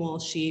medium wool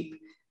sheep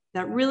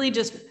that really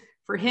just,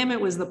 for him, it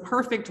was the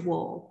perfect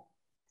wool.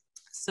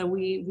 So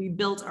we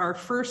built our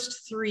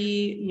first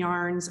 3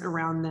 yarns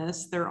around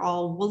this. They're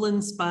all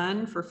woolen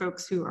spun for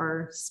folks who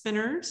are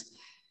spinners.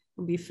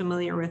 We'll be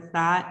familiar with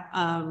that.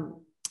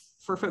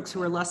 For folks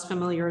who are less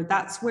familiar,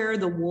 that's where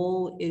the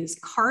wool is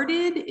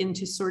carded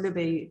into sort of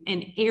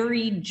an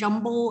airy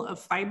jumble of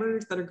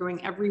fibers that are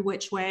going every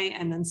which way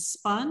and then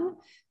spun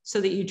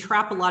so that you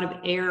trap a lot of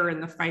air in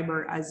the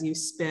fiber as you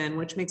spin,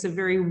 which makes a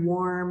very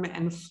warm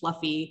and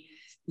fluffy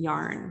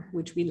yarn,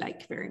 which we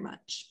like very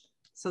much.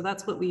 So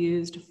that's what we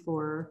used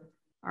for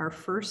our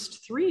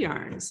first 3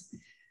 yarns.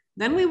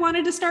 Then we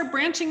wanted to start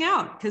branching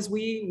out because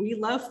we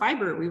love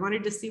fiber. We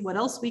wanted to see what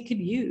else we could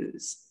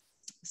use.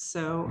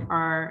 So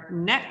our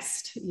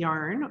next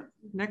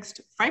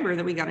fiber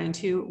that we got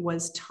into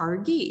was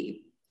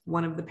Targhee,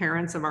 one of the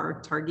parents of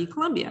our Targhee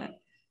Columbia,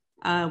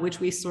 which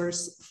we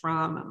source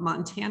from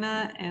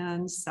Montana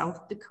and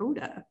South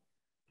Dakota.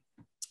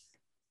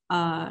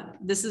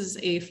 This is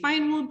a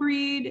fine wool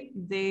breed.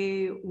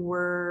 They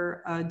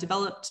were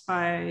developed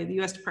by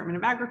the US Department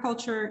of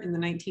Agriculture in the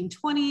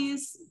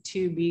 1920s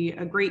to be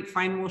a great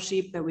fine wool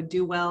sheep that would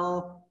do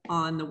well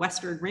on the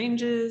western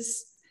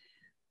ranges.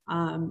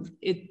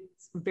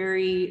 It's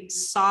very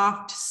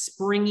soft,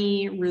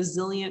 springy,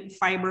 resilient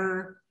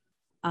fiber.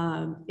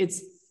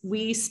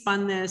 We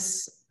spun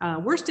this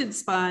worsted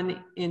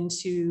spun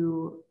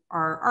into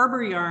our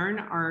arbor yarn,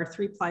 our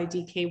 3-ply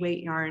DK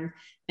weight yarn,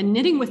 and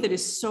knitting with it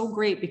is so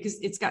great because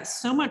it's got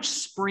so much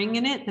spring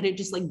in it that it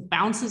just like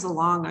bounces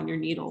along on your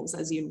needles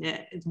as you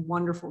knit. It's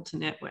wonderful to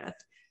knit with.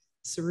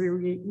 So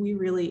we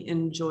really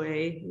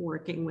enjoy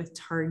working with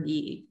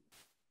Targhee.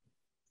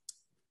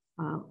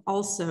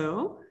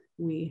 Also,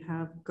 we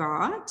have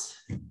got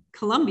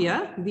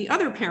Columbia, the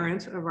other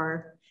parent of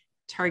our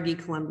Targhee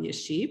Columbia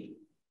sheep,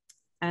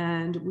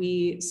 and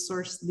we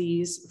source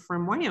these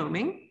from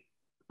Wyoming.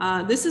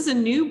 This is a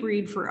new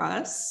breed for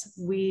us.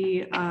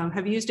 We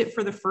have used it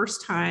for the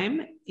first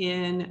time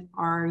in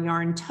our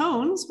yarn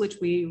tones, which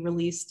we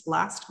released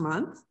last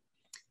month.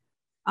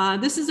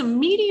 This is a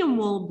medium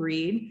wool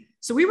breed.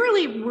 So we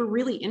were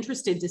really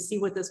interested to see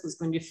what this was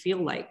going to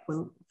feel like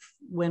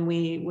when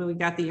we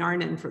got the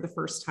yarn in for the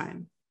first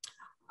time.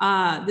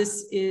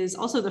 This is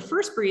also the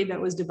first breed that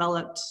was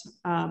developed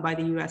by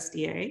the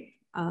USDA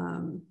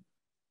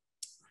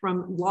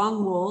from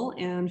long wool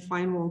and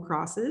fine wool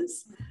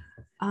crosses.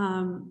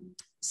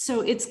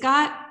 So it's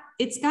got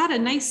a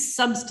nice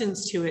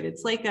substance to it.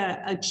 It's like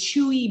a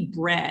chewy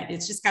bread.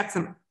 It's just got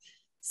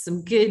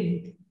some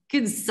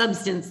good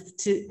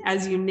substance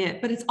as you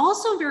knit, but it's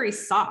also very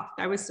soft.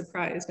 I was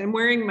surprised. I'm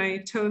wearing my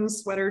tone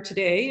sweater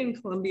today in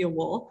Columbia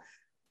wool.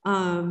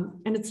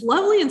 And it's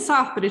lovely and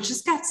soft, but it's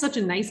just got such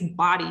a nice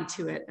body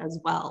to it as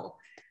well.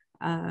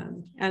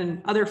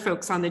 And other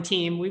folks on the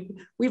team,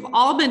 we've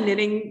all been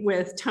knitting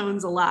with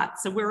tones a lot.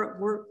 So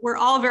we're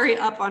all very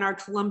up on our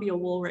Columbia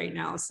wool right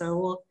now.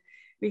 So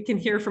we can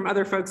hear from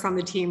other folks on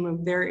the team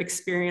of their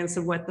experience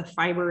of what the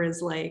fiber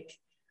is like.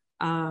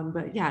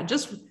 But yeah,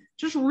 just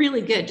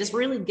really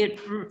good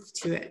oomph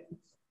to it,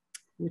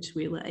 which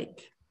we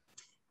like.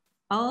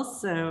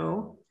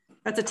 Also,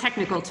 that's a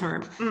technical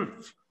term,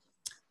 oomph.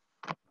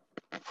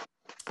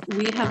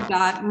 We have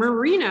got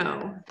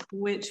merino,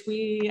 which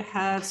we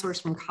have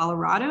sourced from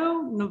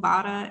Colorado,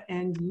 Nevada,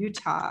 and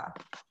Utah.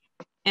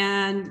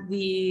 And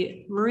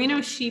the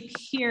merino sheep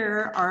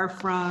here are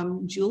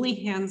from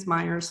Julie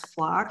Hansmeyer's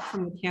flock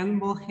from the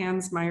Campbell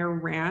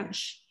Hansmeyer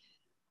Ranch.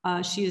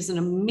 She is an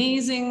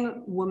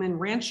amazing woman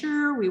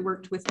rancher. We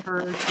worked with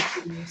her to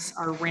produce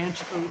our Ranch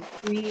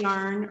 03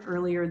 yarn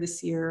earlier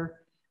this year.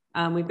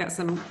 We've got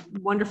some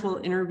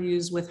wonderful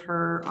interviews with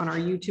her on our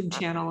YouTube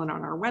channel and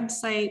on our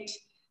website,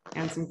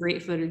 and some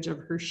great footage of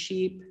her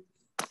sheep.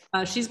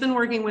 She's been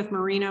working with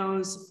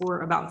merinos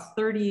for about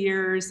 30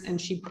 years,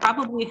 and she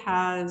probably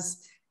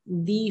has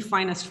the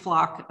finest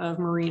flock of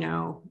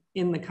merino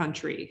in the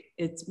country.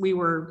 We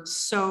were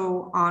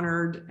so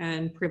honored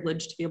and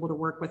privileged to be able to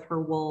work with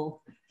her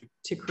wool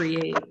to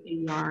create a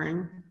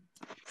yarn.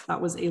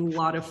 That was a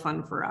lot of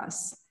fun for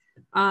us.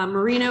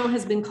 Merino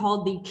has been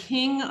called the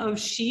king of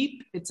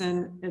sheep. It's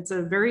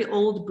a very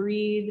old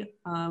breed. It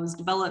was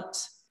developed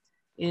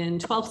in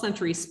 12th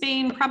century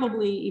Spain,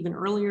 probably even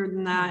earlier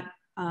than that.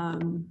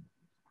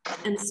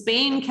 And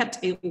Spain kept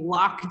a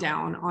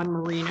lockdown on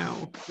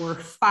merino for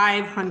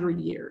 500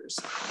 years.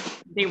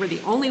 They were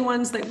the only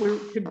ones that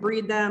could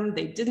breed them.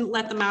 They didn't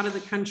let them out of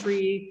the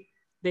country.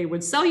 They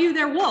would sell you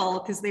their wool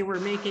because they were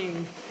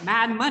making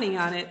mad money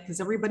on it because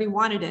everybody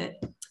wanted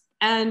it.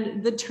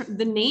 And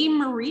the name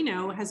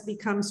merino has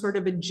become sort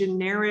of a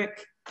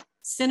generic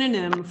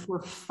synonym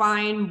for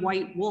fine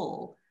white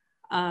wool.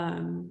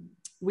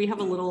 We have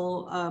a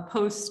little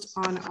post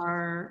on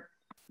our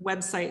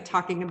website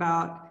talking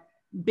about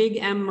big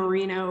M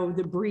merino,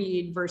 the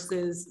breed,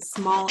 versus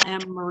small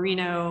M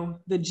merino,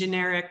 the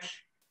generic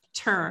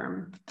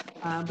term.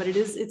 But it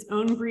is its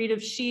own breed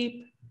of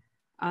sheep.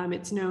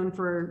 It's known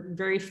for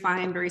very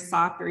fine, very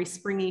soft, very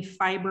springy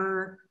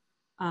fiber.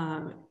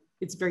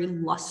 It's very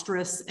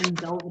lustrous and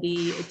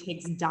velvety. It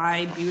takes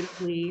dye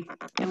beautifully.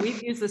 And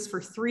we've used this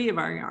for 3 of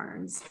our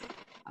yarns.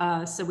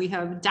 So we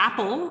have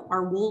Dapple,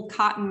 our wool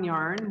cotton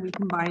yarn. We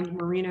combined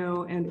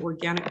merino and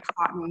organic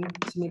cotton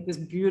to make this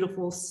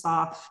beautiful,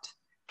 soft,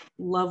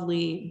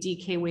 lovely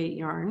DK weight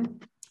yarn.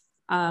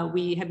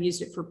 We have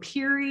used it for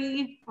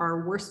Peary,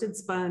 our worsted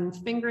spun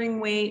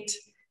fingering weight.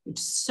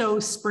 It's so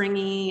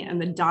springy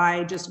and the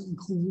dye just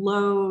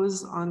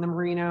glows on the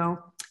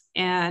merino.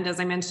 And as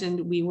I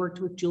mentioned, we worked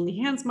with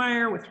Julie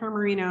Hansmeyer with her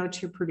merino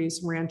to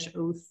produce Ranch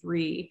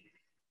 03,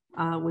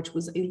 which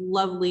was a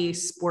lovely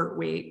sport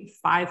weight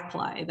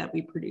 5-ply that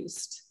we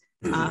produced,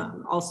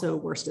 also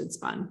worsted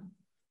spun.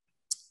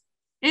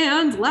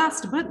 And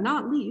last but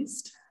not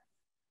least,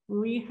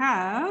 we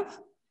have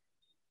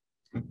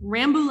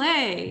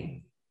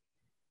Rambouillet,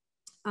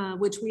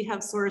 which we have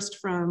sourced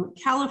from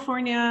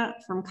California,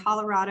 from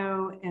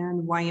Colorado,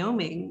 and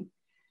Wyoming.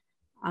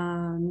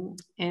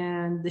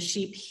 And the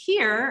sheep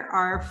here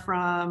are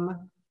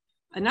from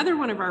another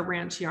one of our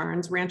ranch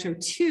yarns, Ranch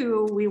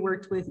 02. We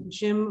worked with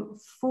Jim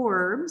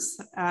Forbes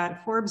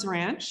at Forbes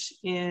Ranch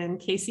in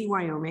Casey,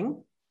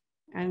 Wyoming.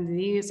 And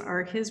these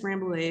are his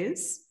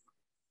Rambouillets,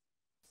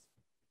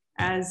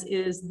 as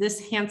is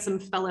this handsome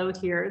fellow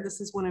here. This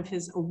is one of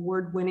his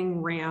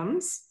award-winning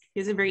rams. He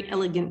has a very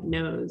elegant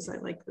nose. I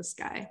like this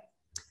guy.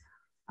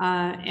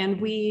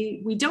 And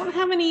we don't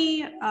have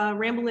any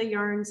Rambouillet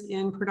yarns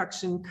in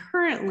production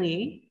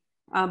currently,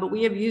 but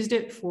we have used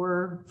it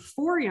for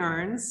 4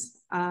 yarns.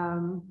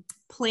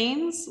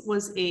 Plains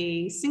was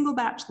a single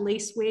batch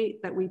lace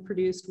weight that we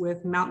produced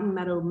with Mountain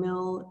Meadow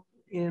Mill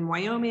in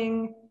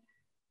Wyoming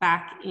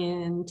back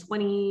in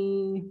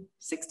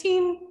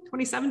 2016,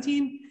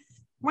 2017,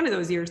 one of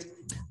those years.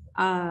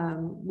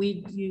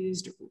 We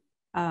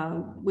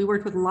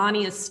worked with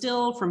Lonnie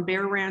Estill from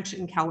Bear Ranch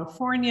in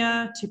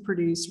California to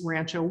produce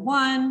Ranch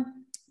 01,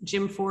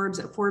 Jim Forbes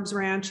at Forbes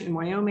Ranch in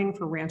Wyoming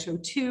for Ranch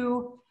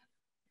 02.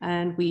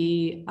 And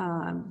we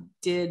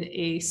did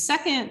a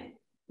second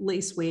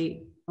lace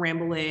weight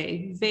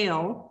Rambouillet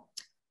veil,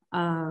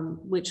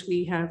 which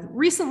we have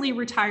recently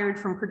retired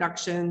from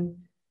production.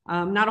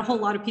 Not a whole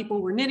lot of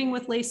people were knitting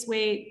with lace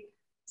weight,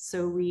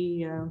 so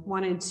we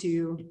wanted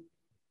to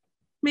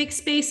make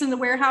space in the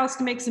warehouse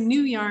to make some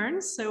new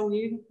yarns. So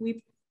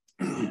we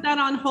put that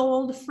on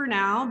hold for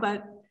now,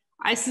 but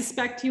I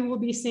suspect you will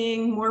be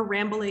seeing more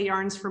Rambouillet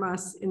yarns from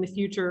us in the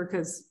future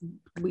because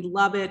we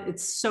love it.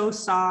 It's so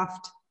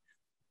soft.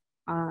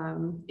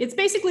 It's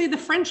basically the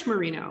French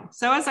merino.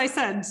 So as I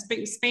said,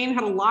 Spain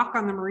had a lock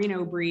on the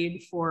merino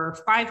breed for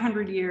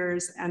 500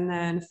 years. And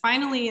then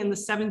finally in the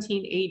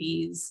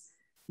 1780s,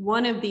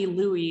 one of the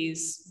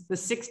Louis, the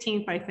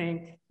 16th, I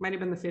think, might've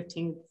been the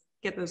 15th,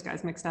 get those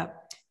guys mixed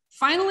up,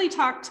 finally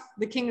talked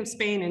the King of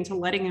Spain into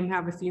letting him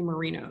have a few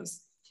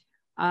merinos.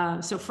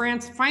 So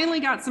France finally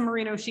got some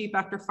merino sheep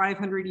after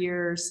 500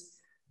 years.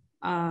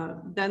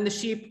 Then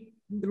the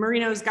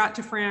merinos got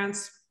to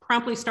France,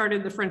 promptly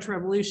started the French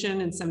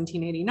Revolution in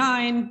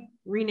 1789,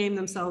 renamed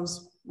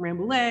themselves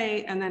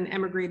Rambouillet, and then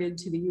emigrated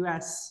to the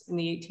US in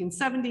the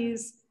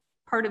 1870s.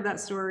 Part of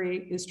that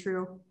story is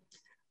true.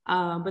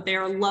 But they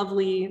are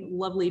lovely,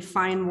 lovely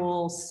fine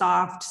wool,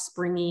 soft,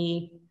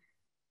 springy,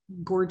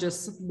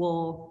 gorgeous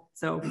wool.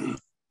 So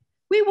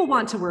we will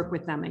want to work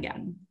with them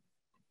again.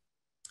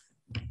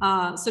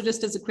 So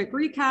just as a quick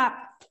recap,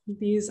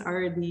 these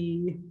are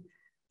the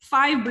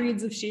 5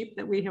 breeds of sheep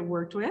that we have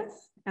worked with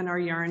and our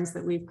yarns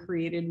that we've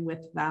created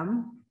with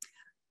them.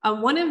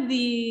 One of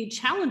the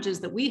challenges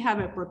that we have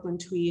at Brooklyn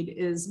Tweed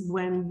is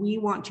when we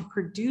want to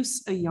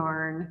produce a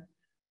yarn,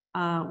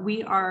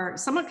 we are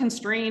somewhat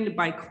constrained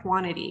by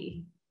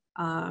quantity.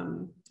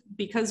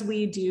 Because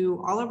we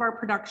do all of our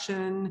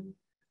production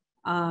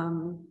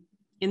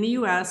in the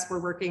US,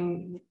 we're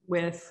working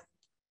with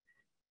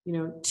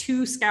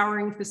 2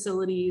 scouring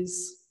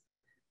facilities,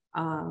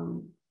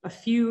 a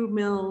few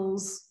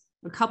mills,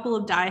 a couple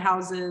of dye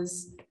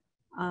houses,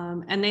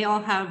 and they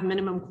all have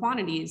minimum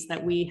quantities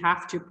that we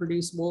have to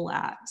produce wool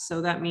at.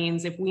 So that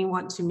means if we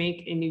want to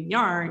make a new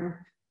yarn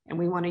and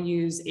we want to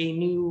use a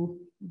new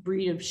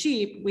breed of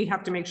sheep, we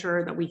have to make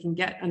sure that we can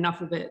get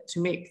enough of it to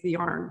make the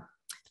yarn.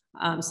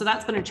 So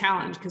that's been a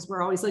challenge because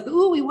we're always like,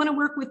 oh, we want to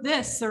work with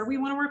this or we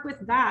want to work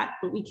with that,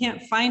 but we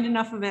can't find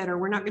enough of it, or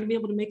we're not going to be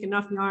able to make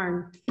enough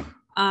yarn.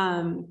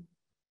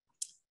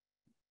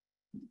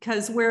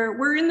 Because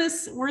we're in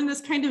this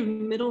kind of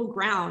middle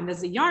ground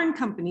as a yarn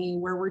company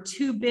where we're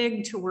too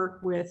big to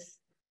work with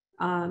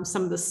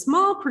some of the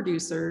small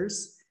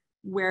producers,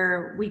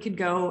 where we could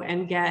go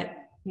and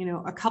get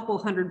a couple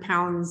 100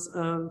 pounds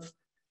of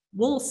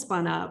wool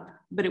spun up,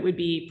 but it would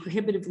be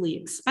prohibitively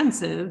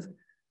expensive.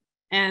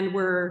 And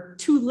we're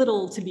too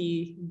little to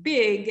be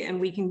big, and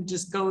we can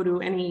just go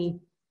to any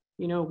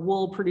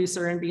wool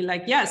producer and be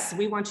like, yes,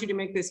 we want you to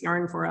make this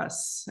yarn for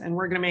us, and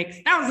we're going to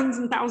make thousands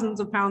and thousands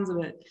of pounds of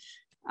it.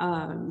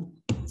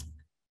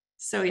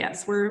 So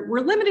yes,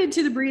 we're limited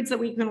to the breeds that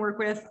we can work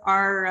with.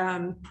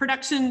 Our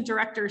production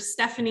director,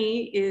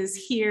 Stephanie, is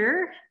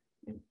here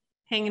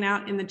hanging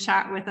out in the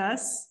chat with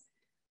us.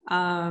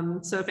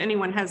 So if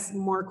anyone has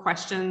more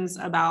questions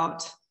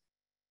about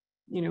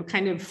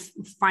kind of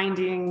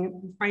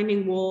finding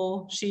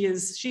wool, she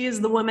is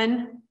the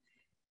woman.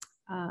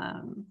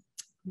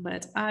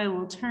 But I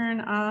will turn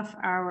off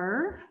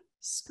our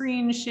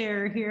screen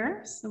share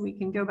here so we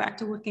can go back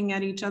to looking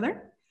at each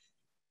other.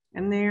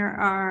 And there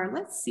are,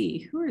 let's see,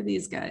 who are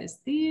these guys?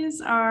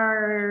 These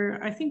are,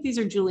 I think these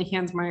are Julie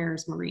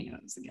Hansmeyer's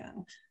Merinos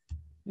again,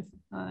 if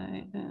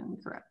I am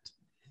correct.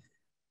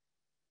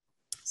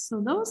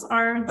 So those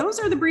are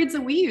the breeds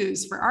that we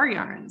use for our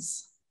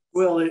yarns.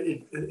 Well,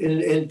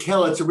 and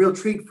Kel, it's a real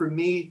treat for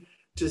me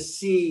to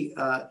see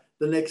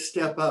the next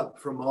step up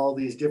from all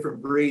these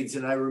different breeds.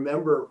 And I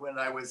remember when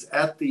I was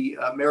at the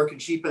American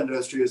Sheep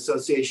Industry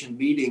Association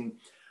meeting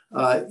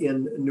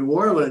in New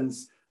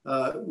Orleans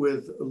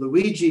with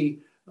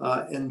Luigi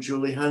and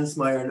Julie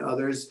Hansmeyer and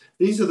others.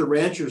 These are the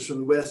ranchers from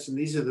the West, and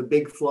these are the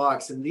big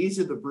flocks, and these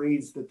are the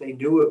breeds that they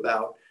knew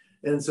about.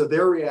 And so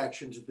their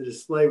reaction to the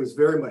display was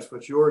very much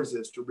what yours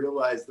is, to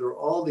realize there are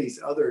all these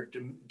other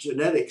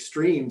genetic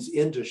streams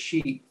into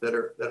sheep that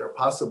are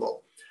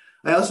possible.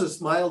 I also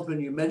smiled when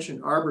you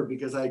mentioned arbor,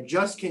 because I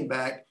just came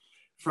back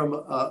from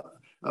a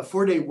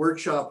 4-day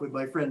workshop with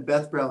my friend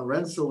Beth Brown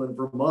Rensel in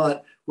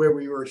Vermont, where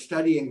we were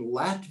studying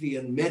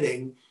Latvian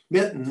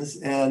mittens.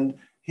 And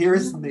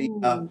here's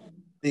the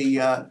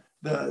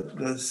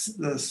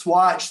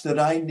swatch that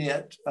I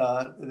knit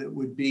that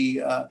would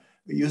be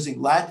using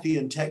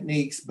Latvian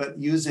techniques, but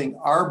using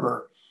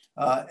arbor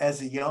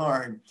as a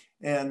yarn.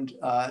 And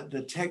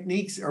the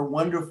techniques are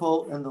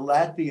wonderful. And the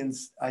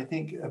Latvians, I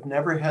think, have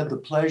never had the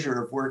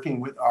pleasure of working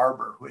with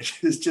arbor,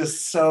 which is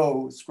just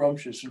so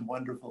scrumptious and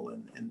wonderful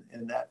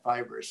in that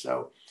fiber.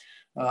 So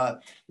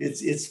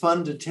it's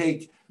fun to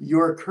take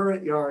your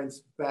current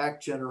yarns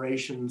back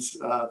generations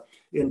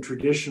in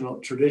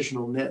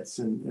traditional knits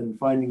and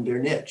finding their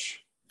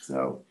niche.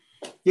 So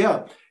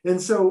yeah, and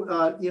so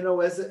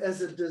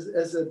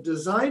as a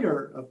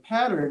designer of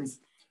patterns,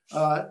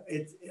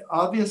 it's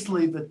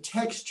obviously the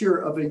texture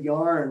of a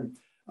yarn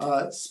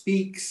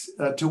speaks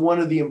to one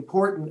of the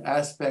important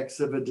aspects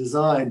of a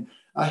design.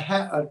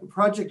 A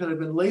project that I've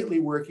been lately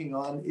working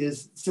on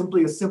is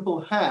simply a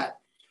simple hat,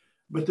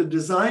 but the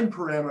design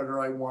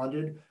parameter I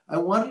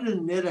wanted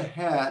to knit a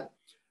hat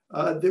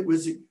that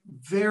was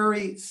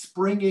very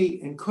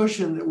springy and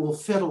cushioned, that will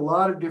fit a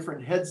lot of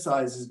different head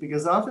sizes,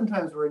 because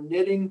oftentimes we're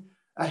knitting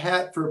a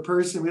hat for a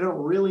person, we don't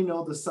really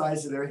know the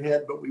size of their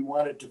head, but we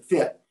want it to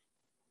fit.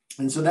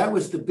 And so that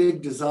was the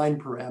big design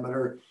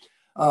parameter.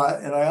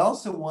 And I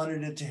also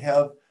wanted it to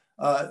have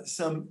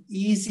some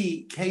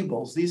easy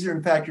cables. These are,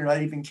 in fact, are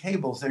not even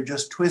cables, they're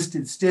just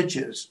twisted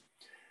stitches.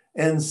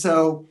 And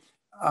so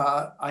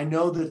I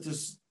know that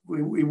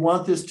we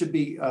want this to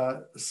be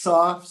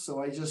soft,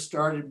 so I just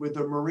started with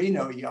a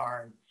merino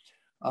yarn.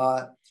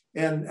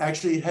 And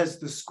actually it has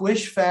the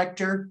squish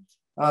factor,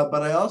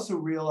 but I also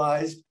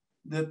realized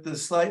that the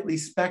slightly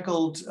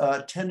speckled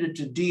tended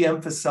to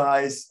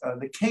de-emphasize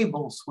the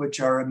cables, which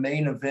are a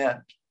main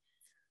event.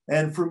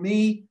 And for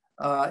me,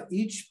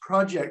 each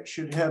project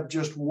should have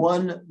just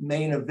one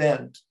main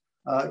event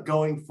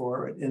going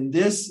for it. In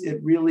this,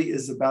 it really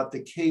is about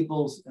the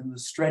cables and the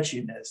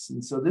stretchiness.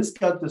 And so this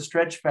got the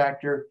stretch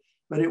factor,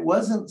 but it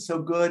wasn't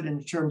so good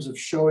in terms of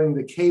showing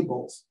the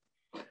cables.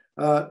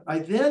 I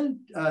then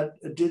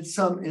did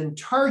some in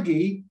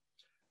Targi,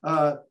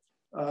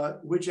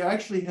 which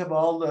actually have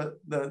all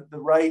the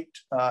right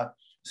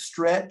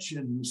stretch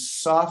and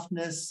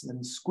softness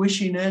and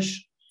squishiness.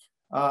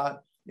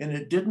 And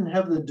it didn't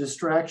have the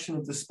distraction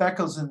of the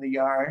speckles in the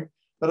yarn,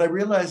 but I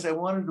realized I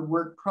wanted to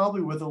work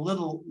probably with a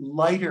little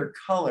lighter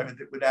color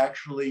that would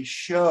actually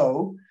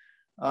show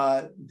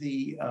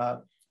the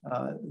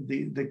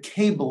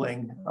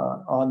cabling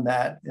on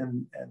that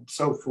and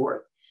so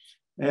forth.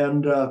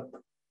 And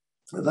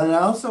then I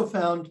also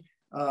found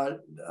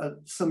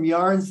some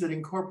yarns that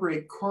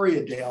incorporate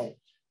Corriedale,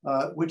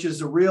 which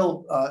is a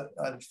real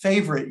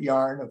favorite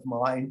yarn of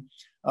mine,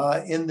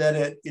 in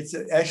that it's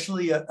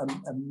actually a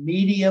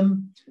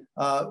medium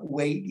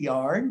weight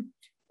yarn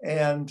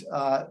and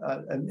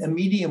a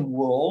medium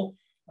wool,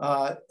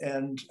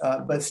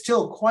 but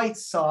still quite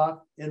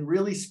soft and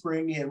really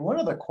springy. And one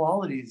of the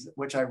qualities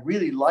which I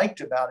really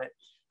liked about it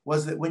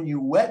was that when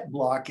you wet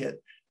block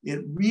it,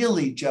 it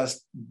really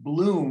just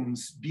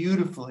blooms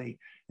beautifully.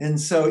 And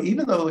so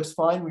even though it looks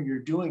fine when you're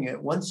doing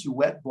it, once you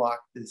wet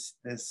block this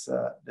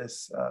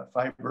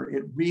fiber,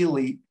 it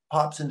really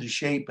pops into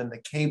shape and the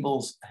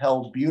cables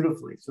held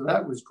beautifully. So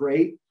that was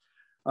great.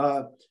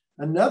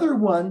 Another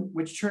one,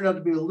 which turned out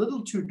to be a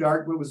little too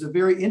dark, but was a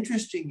very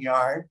interesting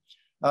yarn.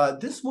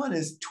 This one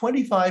is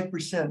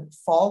 25%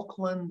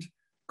 Falkland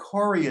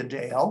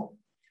Corriedale,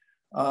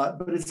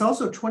 but it's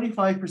also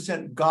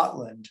 25%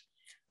 Gotland.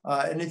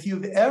 And if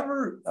you've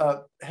ever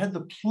had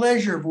the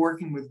pleasure of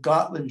working with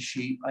Gotland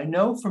sheep, I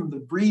know from the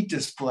breed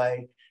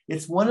display,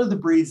 it's one of the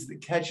breeds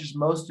that catches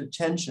most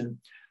attention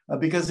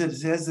because it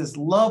has this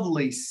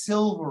lovely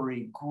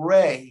silvery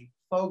gray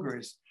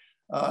fogers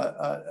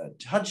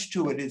touch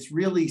to it. It's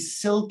really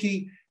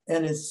silky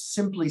and it's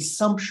simply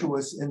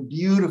sumptuous and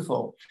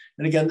beautiful.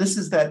 And again, this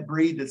is that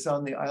breed that's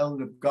on the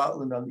island of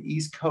Gotland on the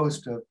east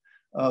coast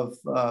of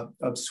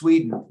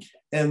Sweden.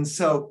 And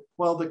so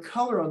while the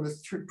color on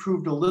this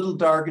proved a little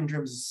dark in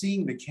terms of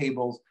seeing the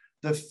cables,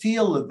 the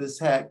feel of this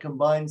hat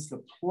combines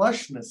the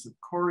plushness of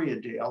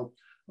Corriedale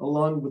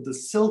along with the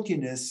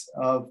silkiness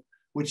of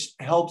which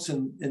helps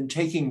in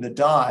taking the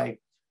dye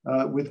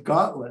with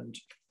Gotland.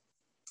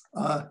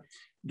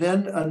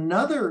 Then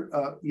another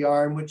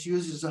yarn which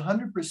uses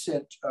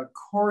 100%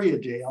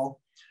 Corriedale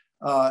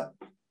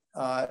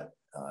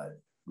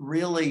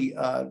really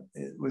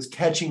was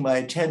catching my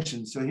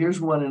attention. So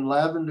here's one in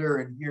lavender,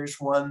 and here's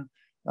one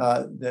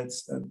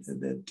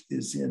that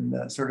is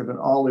in sort of an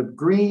olive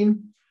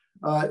green.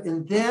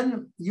 And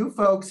then you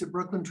folks at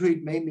Brooklyn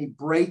Tweed made me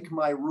break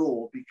my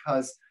rule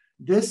because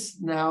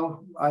this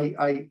now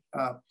I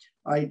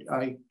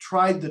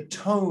tried the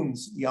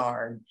tones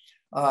yarn.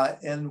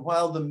 And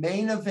while the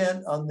main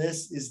event on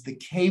this is the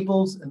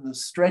cables and the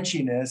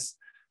stretchiness,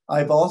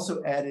 I've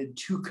also added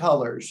 2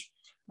 colors.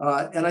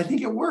 And I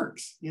think it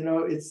works. You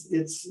know,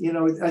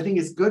 I think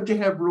it's good to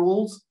have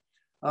rules,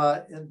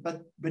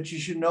 but you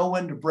should know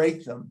when to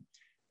break them.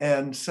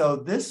 And so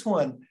this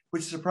one,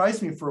 which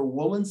surprised me for a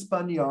woolen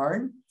spun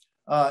yarn,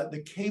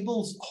 the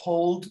cables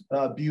hold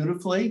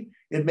beautifully.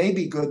 It may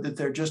be good that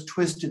they're just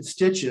twisted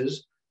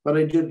stitches, but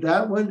I did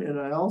that one, and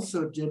I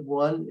also did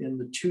one in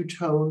the 2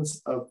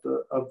 tones of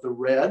the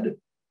red,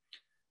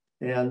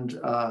 and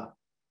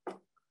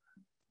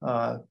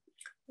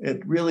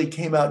it really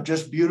came out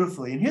just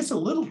beautifully. And here's a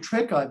little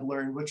trick I've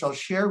learned, which I'll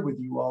share with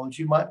you all, that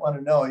you might want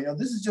to know. You know,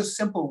 this is just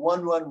simple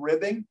 1-1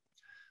 ribbing,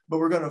 but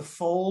we're going to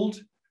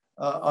fold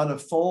on a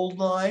fold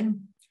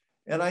line.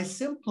 And I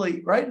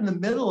simply, right in the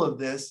middle of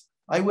this,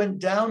 I went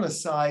down a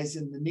size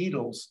in the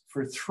needles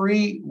for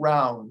 3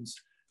 rounds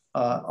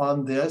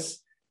on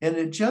this, and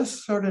it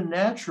just sort of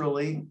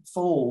naturally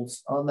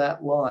folds on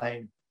that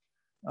line.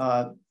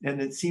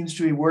 And it seems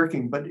to be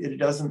working, but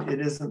it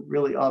isn't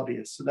really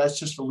obvious. So that's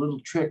just a little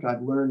trick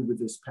I've learned with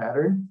this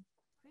pattern.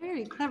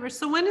 Very clever.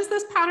 So when is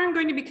this pattern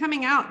going to be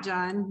coming out,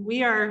 John?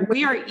 We are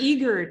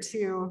eager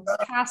to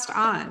pass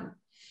on.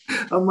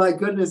 Oh my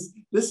goodness.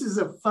 This is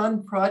a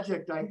fun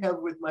project I have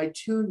with my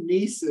 2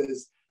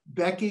 nieces,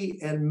 Becky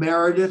and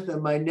Meredith,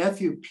 and my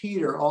nephew,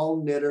 Peter,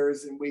 all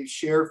knitters, and we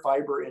share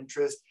fiber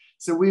interest.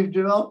 So we've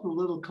developed a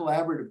little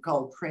collaborative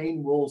called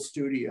Crane Wool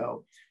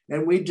Studio,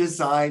 and we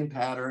design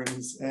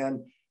patterns.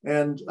 So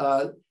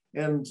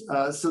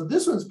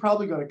this one's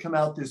probably going to come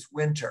out this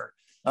winter.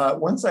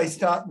 Once I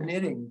stop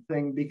knitting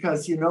thing,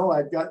 because, you know,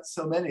 I've got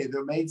so many.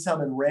 They made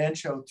some in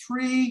Rancho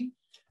 3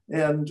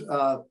 and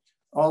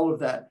all of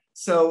that.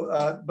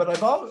 So, but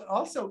I've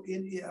also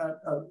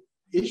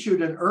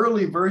issued an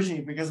early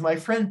version because my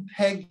friend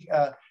Peggy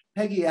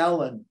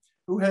Allen,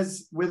 who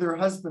has, with her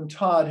husband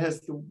Todd,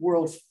 has the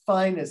world's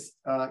finest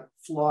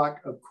flock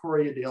of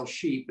Corriedale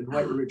sheep in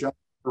White River,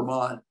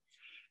 Vermont.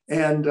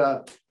 And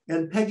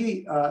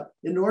Peggy,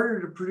 in order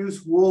to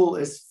produce wool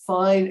as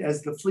fine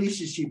as the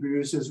fleeces she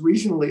produces,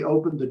 recently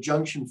opened the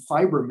Junction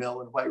Fiber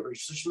Mill in White River.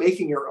 So she's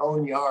making her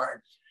own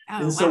yarn.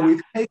 Oh, and so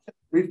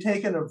we've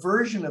taken a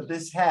version of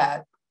this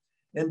hat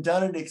and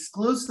done it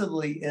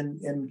exclusively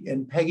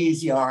in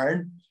Peggy's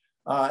yarn,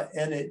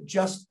 and it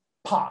just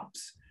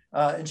pops.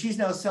 And she's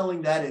now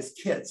selling that as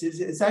kits.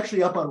 It's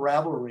actually up on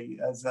Ravelry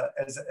as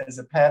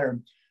a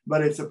pattern,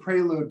 but it's a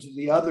prelude to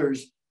the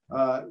others,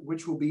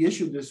 which will be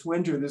issued this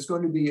winter. There's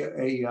going to be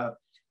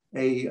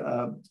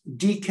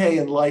DK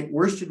and light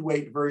worsted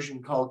weight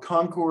version called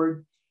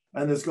Concord,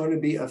 and there's going to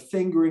be a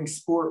fingering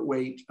sport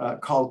weight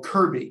called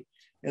Kirby.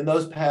 And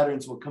those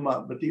patterns will come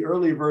up. But the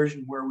early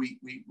version where we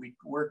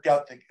worked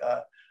out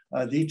the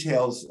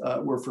details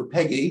were for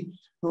Peggy,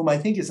 whom I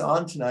think is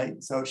on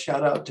tonight. So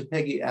shout out to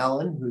Peggy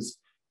Allen, who's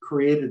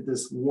created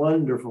this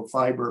wonderful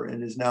fiber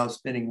and is now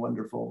spinning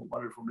wonderful,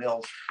 wonderful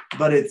mills.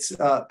 But it's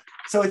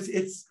so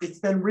it's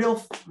been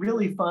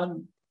really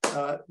fun.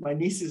 My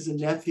nieces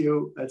and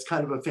nephew, it's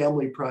kind of a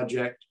family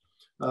project.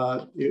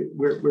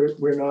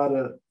 We're not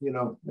a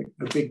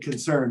big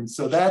concern.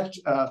 So that's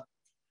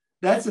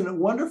a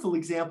wonderful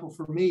example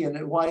for me,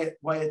 and why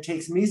it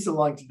takes me so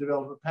long to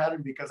develop a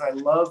pattern, because I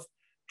love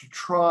to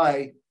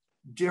try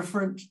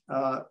different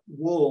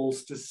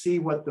wools to see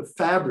what the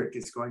fabric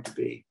is going to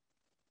be,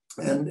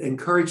 and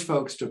encourage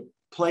folks to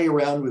play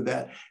around with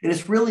that. And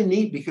it's really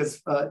neat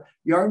because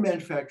yarn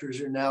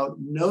manufacturers are now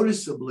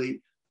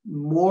noticeably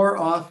more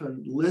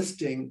often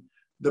listing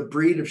the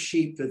breed of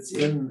sheep that's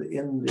in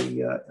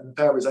the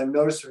fabrics. I'm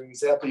noticing, for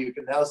example, you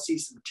can now see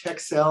some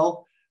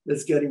textile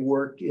that's getting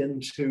worked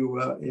into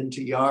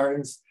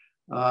yarns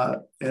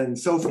and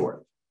so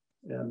forth.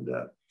 And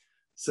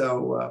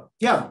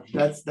yeah,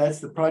 that's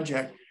the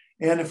project.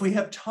 And if we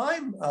have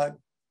time,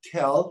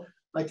 Kel,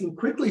 I can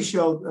quickly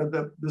show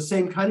the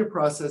same kind of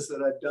process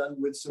that I've done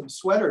with some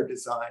sweater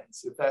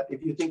designs,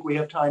 if you think we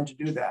have time to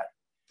do that.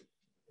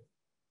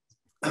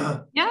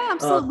 Yeah,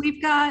 absolutely.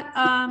 We've got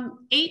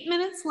 8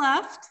 minutes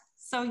left.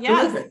 So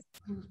yeah.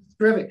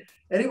 Terrific.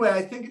 Anyway,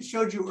 I think it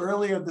showed you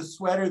earlier the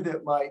sweater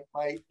that my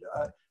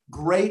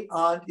great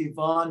aunt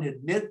Yvonne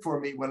had knit for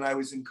me when I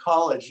was in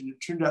college, and it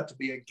turned out to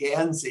be a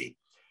Gansey.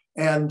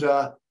 And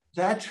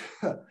that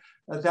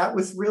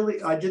was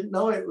really, I didn't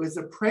know it was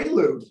a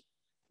prelude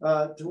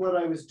to what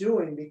I was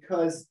doing,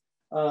 because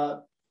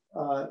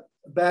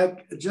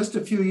back just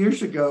a few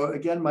years ago,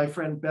 again, my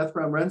friend Beth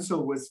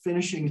Brown-Rensel was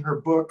finishing her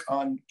book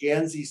on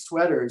Gansey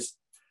sweaters,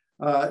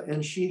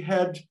 and she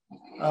had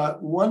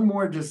one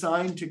more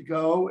design to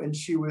go, and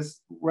she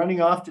was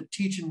running off to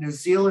teach in New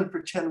Zealand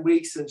for 10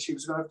 weeks, and she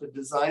was going to have to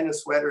design a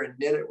sweater and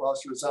knit it while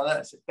she was on that.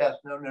 I said, Beth,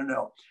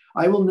 no.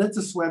 I will knit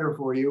the sweater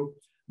for you,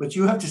 but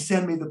you have to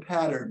send me the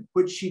pattern,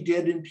 which she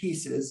did in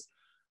pieces.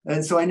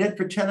 And so I knit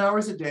for 10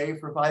 hours a day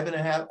for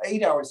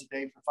 8 hours a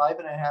day for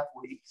 5.5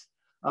 weeks,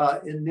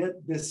 and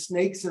knit the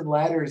Snakes and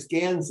Ladders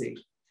Gansey,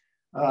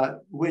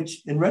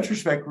 which in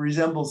retrospect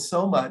resembles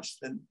so much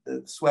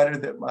the sweater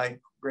that my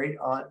great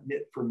aunt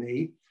knit for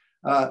me.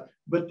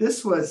 But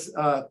this was,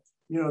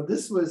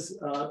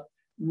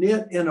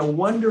 knit in a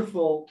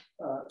wonderful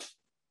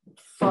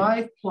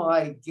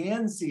 5-ply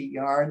Gansey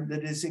yarn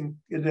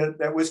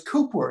that was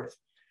Coopworth.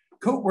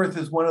 Coopworth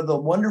is one of the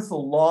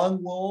wonderful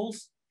long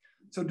wools.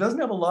 So it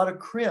doesn't have a lot of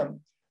crimp,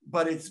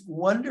 but it's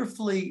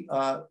wonderfully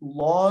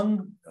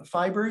long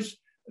fibers.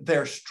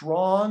 They're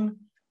strong,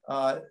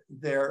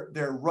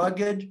 they're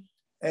rugged,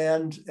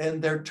 and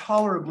they're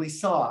tolerably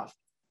soft.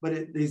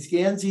 But these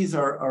Ganseys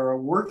are a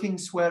working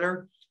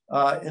sweater,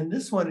 and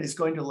this one is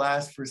going to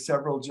last for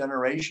several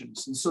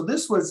generations. And so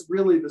this was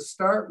really the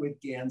start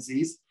with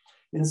Ganseys.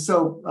 And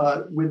so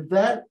with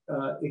that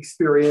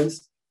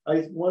experience,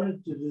 I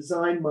wanted to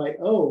design my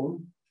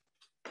own.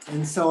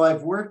 And so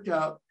I've worked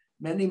out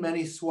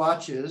many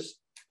swatches,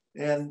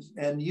 and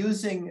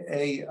using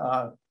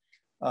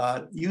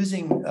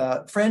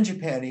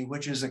frangipani,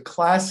 which is a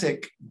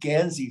classic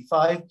Gansey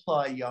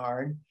 5-ply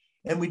yarn.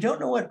 And we don't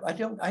know I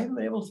haven't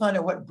been able to find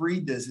out what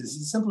breed this is.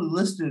 It's simply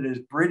listed as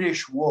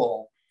British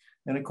wool.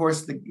 And of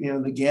course, the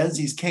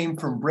Ganseys came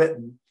from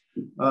Britain.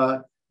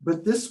 But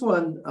this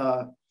one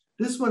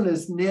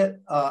is knit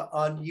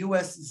on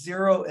US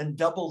 0 and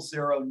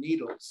 00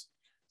 needles.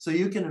 So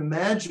you can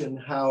imagine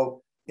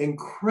how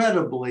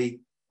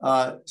incredibly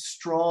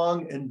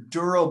strong and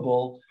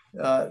durable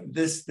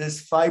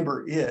this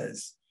fiber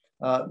is,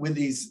 with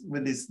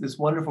this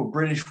wonderful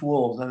British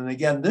wools. And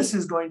again, this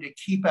is going to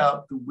keep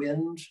out the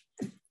wind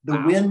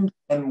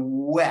and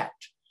wet.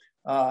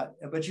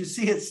 But you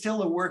see, it's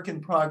still a work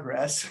in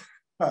progress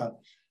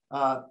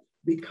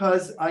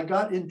because I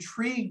got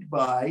intrigued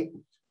by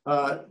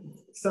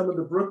some of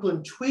the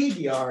Brooklyn Tweed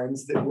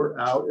yarns that were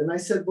out. And I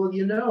said, well,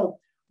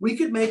 we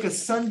could make a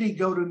Sunday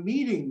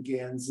go-to-meeting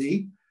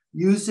Gansey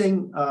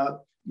using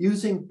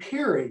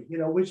Piri,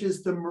 which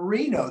is the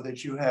merino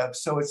that you have.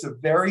 So it's a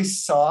very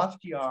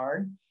soft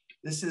yarn.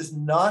 This is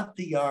not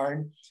the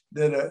yarn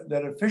that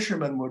a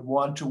fisherman would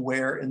want to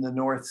wear in the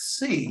North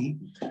Sea,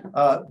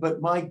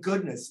 but my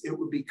goodness, it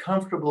would be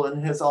comfortable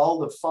and has all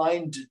the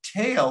fine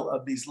detail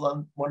of these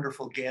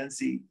wonderful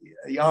Gansey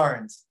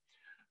yarns.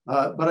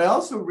 But I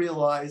also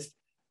realized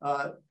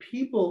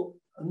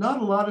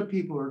not a lot of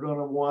people are going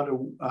to want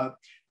to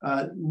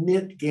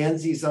knit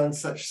Ganseys on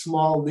such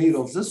small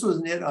needles. This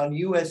was knit on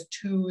US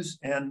 2s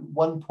and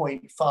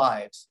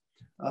 1.5s,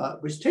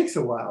 which takes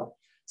a while.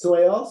 So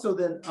I also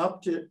then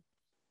upped it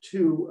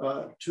to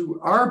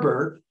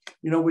Arbor,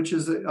 which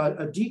is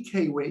a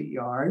DK weight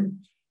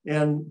yarn,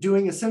 and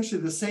doing essentially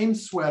the same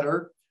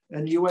sweater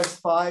and US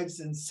 5s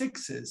and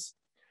 6s.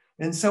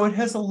 And so it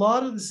has a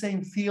lot of the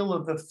same feel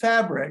of the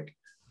fabric,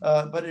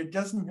 but it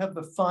doesn't have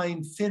the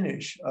fine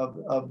finish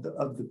of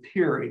the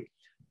Peary.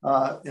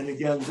 And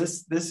again,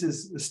 this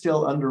is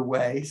still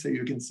underway, so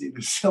you can see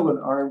there's still an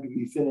arm to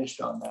be finished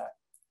on that.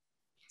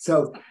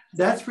 So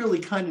that's really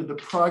kind of the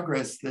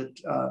progress that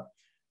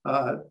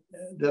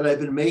that I've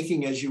been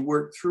making as you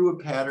work through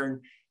a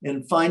pattern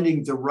and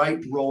finding the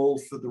right roll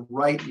for the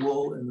right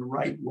wool and the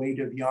right weight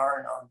of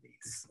yarn on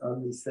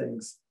these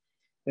things.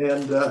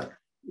 And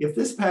if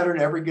this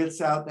pattern ever gets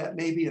out, that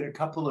may be in a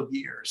couple of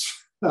years.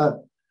 Yeah.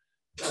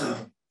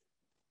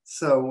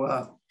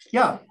 So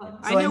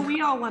I know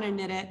we all want to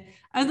knit it.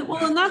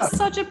 Well, and that's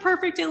such a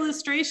perfect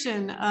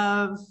illustration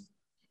of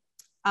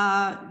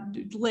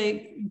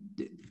like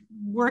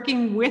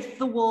working with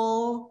the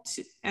wool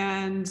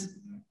and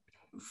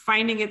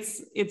finding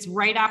its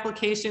right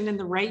application in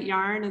the right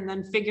yarn, and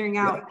then figuring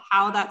out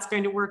how that's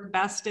going to work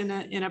best in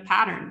a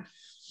pattern.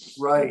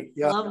 Right.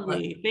 Yeah.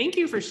 Lovely. Thank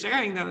you for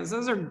sharing those.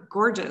 Those are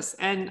gorgeous.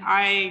 And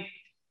I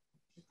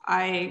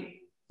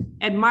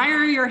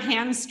admire your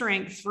hand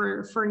strength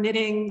for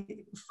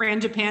knitting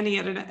frangipani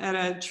at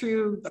a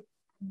true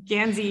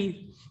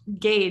Gansey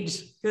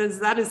gauge,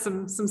 because that is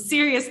some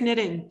serious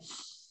knitting.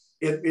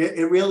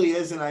 It really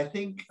is. And I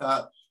think,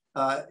 but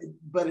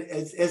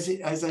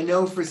as I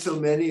know for so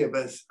many of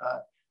us,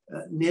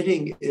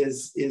 knitting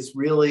is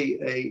really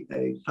a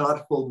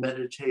thoughtful,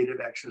 meditative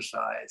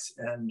exercise.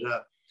 And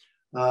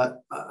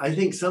I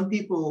think some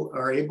people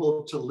are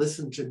able to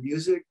listen to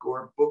music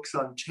or books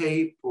on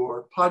tape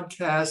or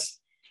podcasts.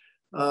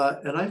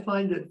 And I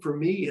find that for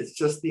me, it's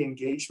just the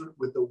engagement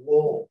with the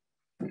wool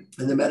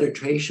and the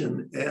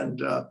meditation.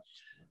 And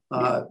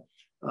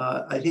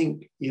I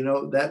think, you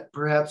know, that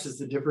perhaps is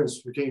the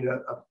difference between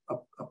a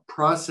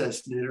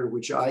process knitter,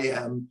 which I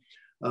am,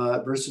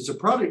 versus a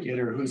product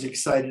knitter who's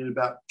excited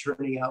about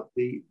turning out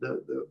the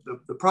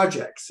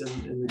projects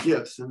and the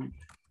gifts. And,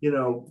 you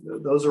know,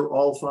 those are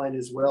all fine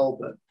as well.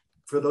 But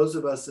for those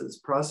of us as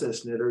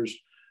process knitters,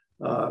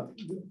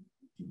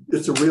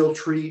 it's a real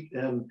treat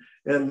and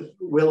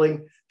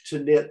willing to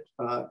knit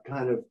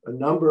kind of a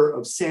number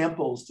of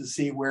samples to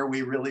see where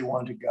we really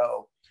want to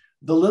go.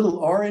 The little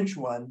orange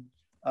one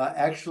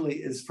actually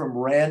is from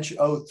Ranch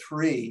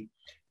 03.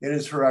 It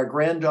is for our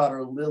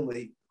granddaughter,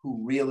 Lily,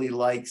 who really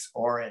likes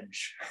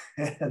orange.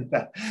 and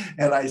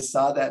I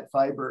saw that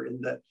fiber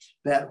in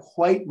that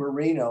white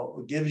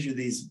merino gives you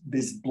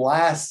these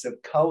blasts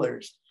of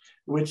colors,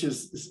 which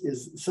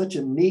is such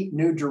a neat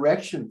new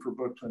direction for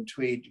Brooklyn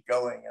Tweed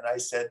going. And I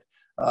said,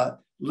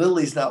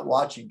 Lily's not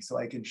watching, so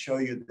I can show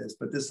you this,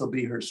 but this will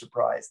be her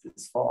surprise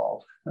this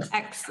fall.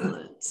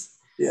 Excellent.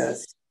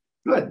 Yes,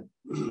 good.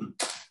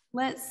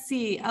 Let's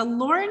see.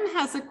 Lauren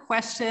has a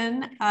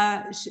question.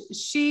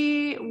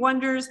 She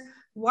wonders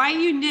why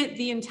you knit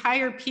the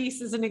entire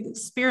piece as an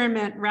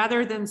experiment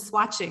rather than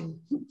swatching.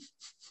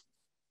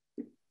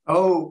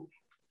 Oh,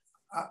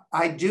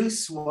 I do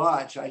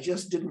swatch. I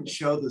just didn't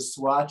show the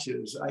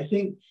swatches. I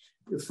think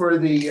for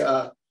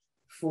the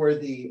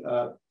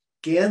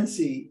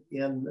Gansey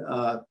in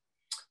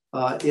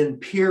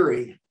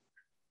Peary,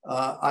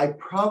 I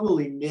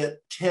probably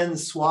knit 10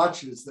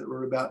 swatches that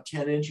were about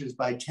 10 inches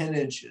by 10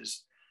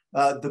 inches.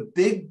 The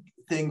big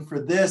thing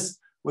for this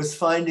was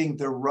finding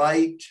the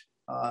right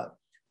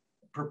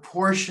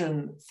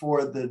proportion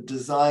for the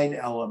design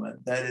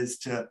element. That is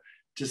to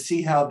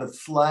see how the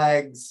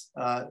flags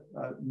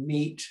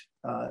meet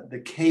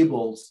the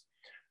cables.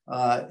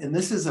 And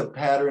this is a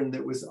pattern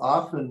that was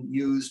often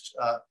used,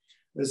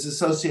 is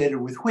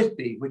associated with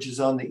Whitby, which is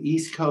on the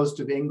east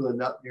coast of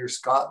England up near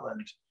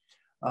Scotland.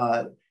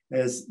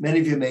 As many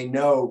of you may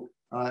know,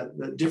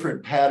 the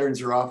different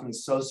patterns are often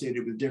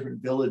associated with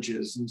different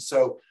villages. And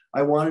so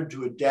I wanted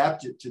to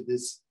adapt it to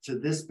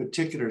this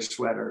particular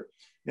sweater.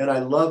 And I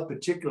love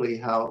particularly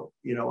how,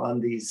 you know,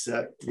 on these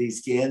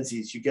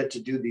Ganseys, you get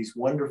to do these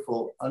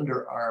wonderful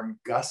underarm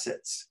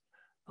gussets.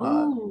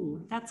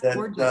 Oh, that's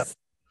gorgeous.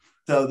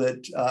 So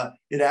that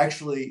it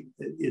actually,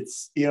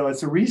 it's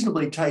a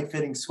reasonably tight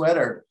fitting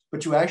sweater,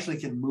 but you actually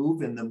can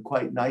move in them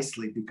quite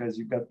nicely because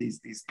you've got these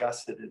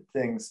gusseted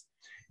things.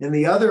 And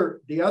the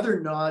other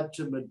nod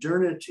to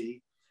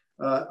modernity,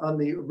 on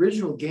the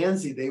original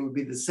Gansey, they would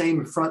be the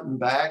same front and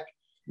back.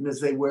 And as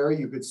they wear,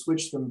 you could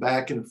switch them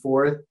back and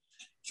forth.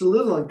 It's a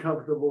little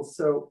uncomfortable.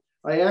 So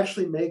I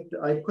actually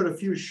I put a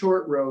few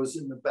short rows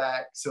in the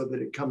back so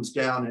that it comes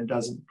down and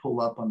doesn't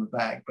pull up on the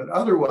back. But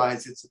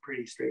otherwise, it's a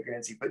pretty straight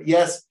Gansey. But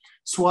yes,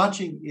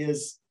 swatching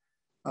is,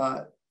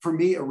 for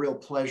me, a real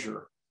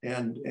pleasure.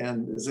 And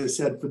as I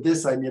said, for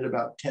this, I knit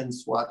about 10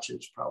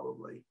 swatches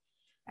probably.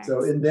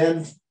 Excellent.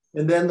 So,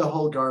 and then the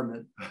whole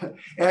garment.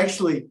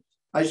 Actually,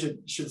 I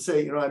should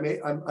say, you know,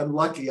 I'm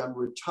lucky. I'm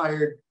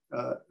retired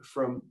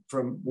from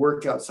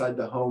work outside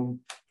the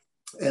home,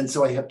 and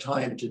so I have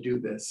time to do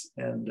this.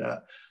 And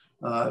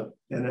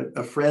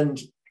a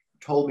friend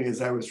told me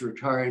as I was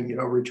retiring, you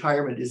know,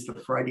 retirement is the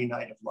Friday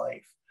night of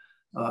life.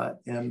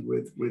 And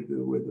with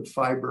the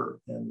fiber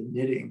and the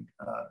knitting,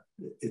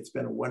 it's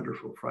been a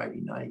wonderful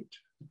Friday night.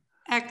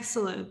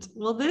 Excellent.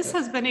 Well, this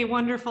has been a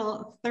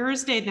wonderful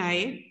Thursday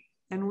night.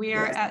 and we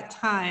are at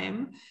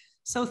time.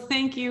 So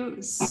thank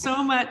you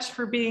so much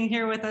for being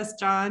here with us,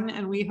 John,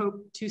 and we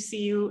hope to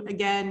see you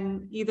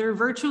again, either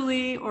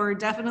virtually or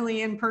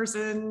definitely in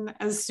person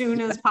as soon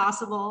as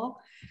possible.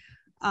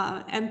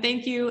 And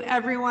thank you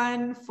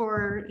everyone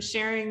for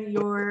sharing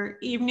your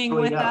evening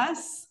with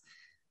us.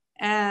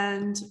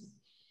 And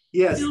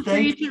yes, feel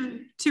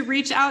free to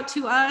reach out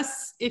to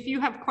us. If you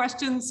have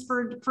questions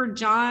for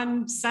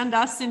John, send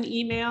us an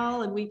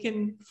email and we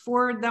can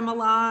forward them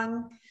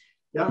along.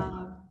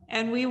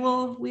 And we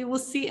will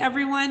see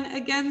everyone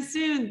again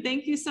soon.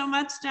 Thank you so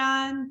much,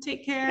 John.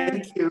 Take care.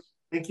 Thank you.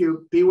 Thank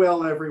you. Be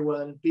well,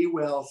 everyone. Be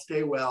well.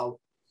 Stay well.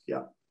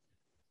 Yeah.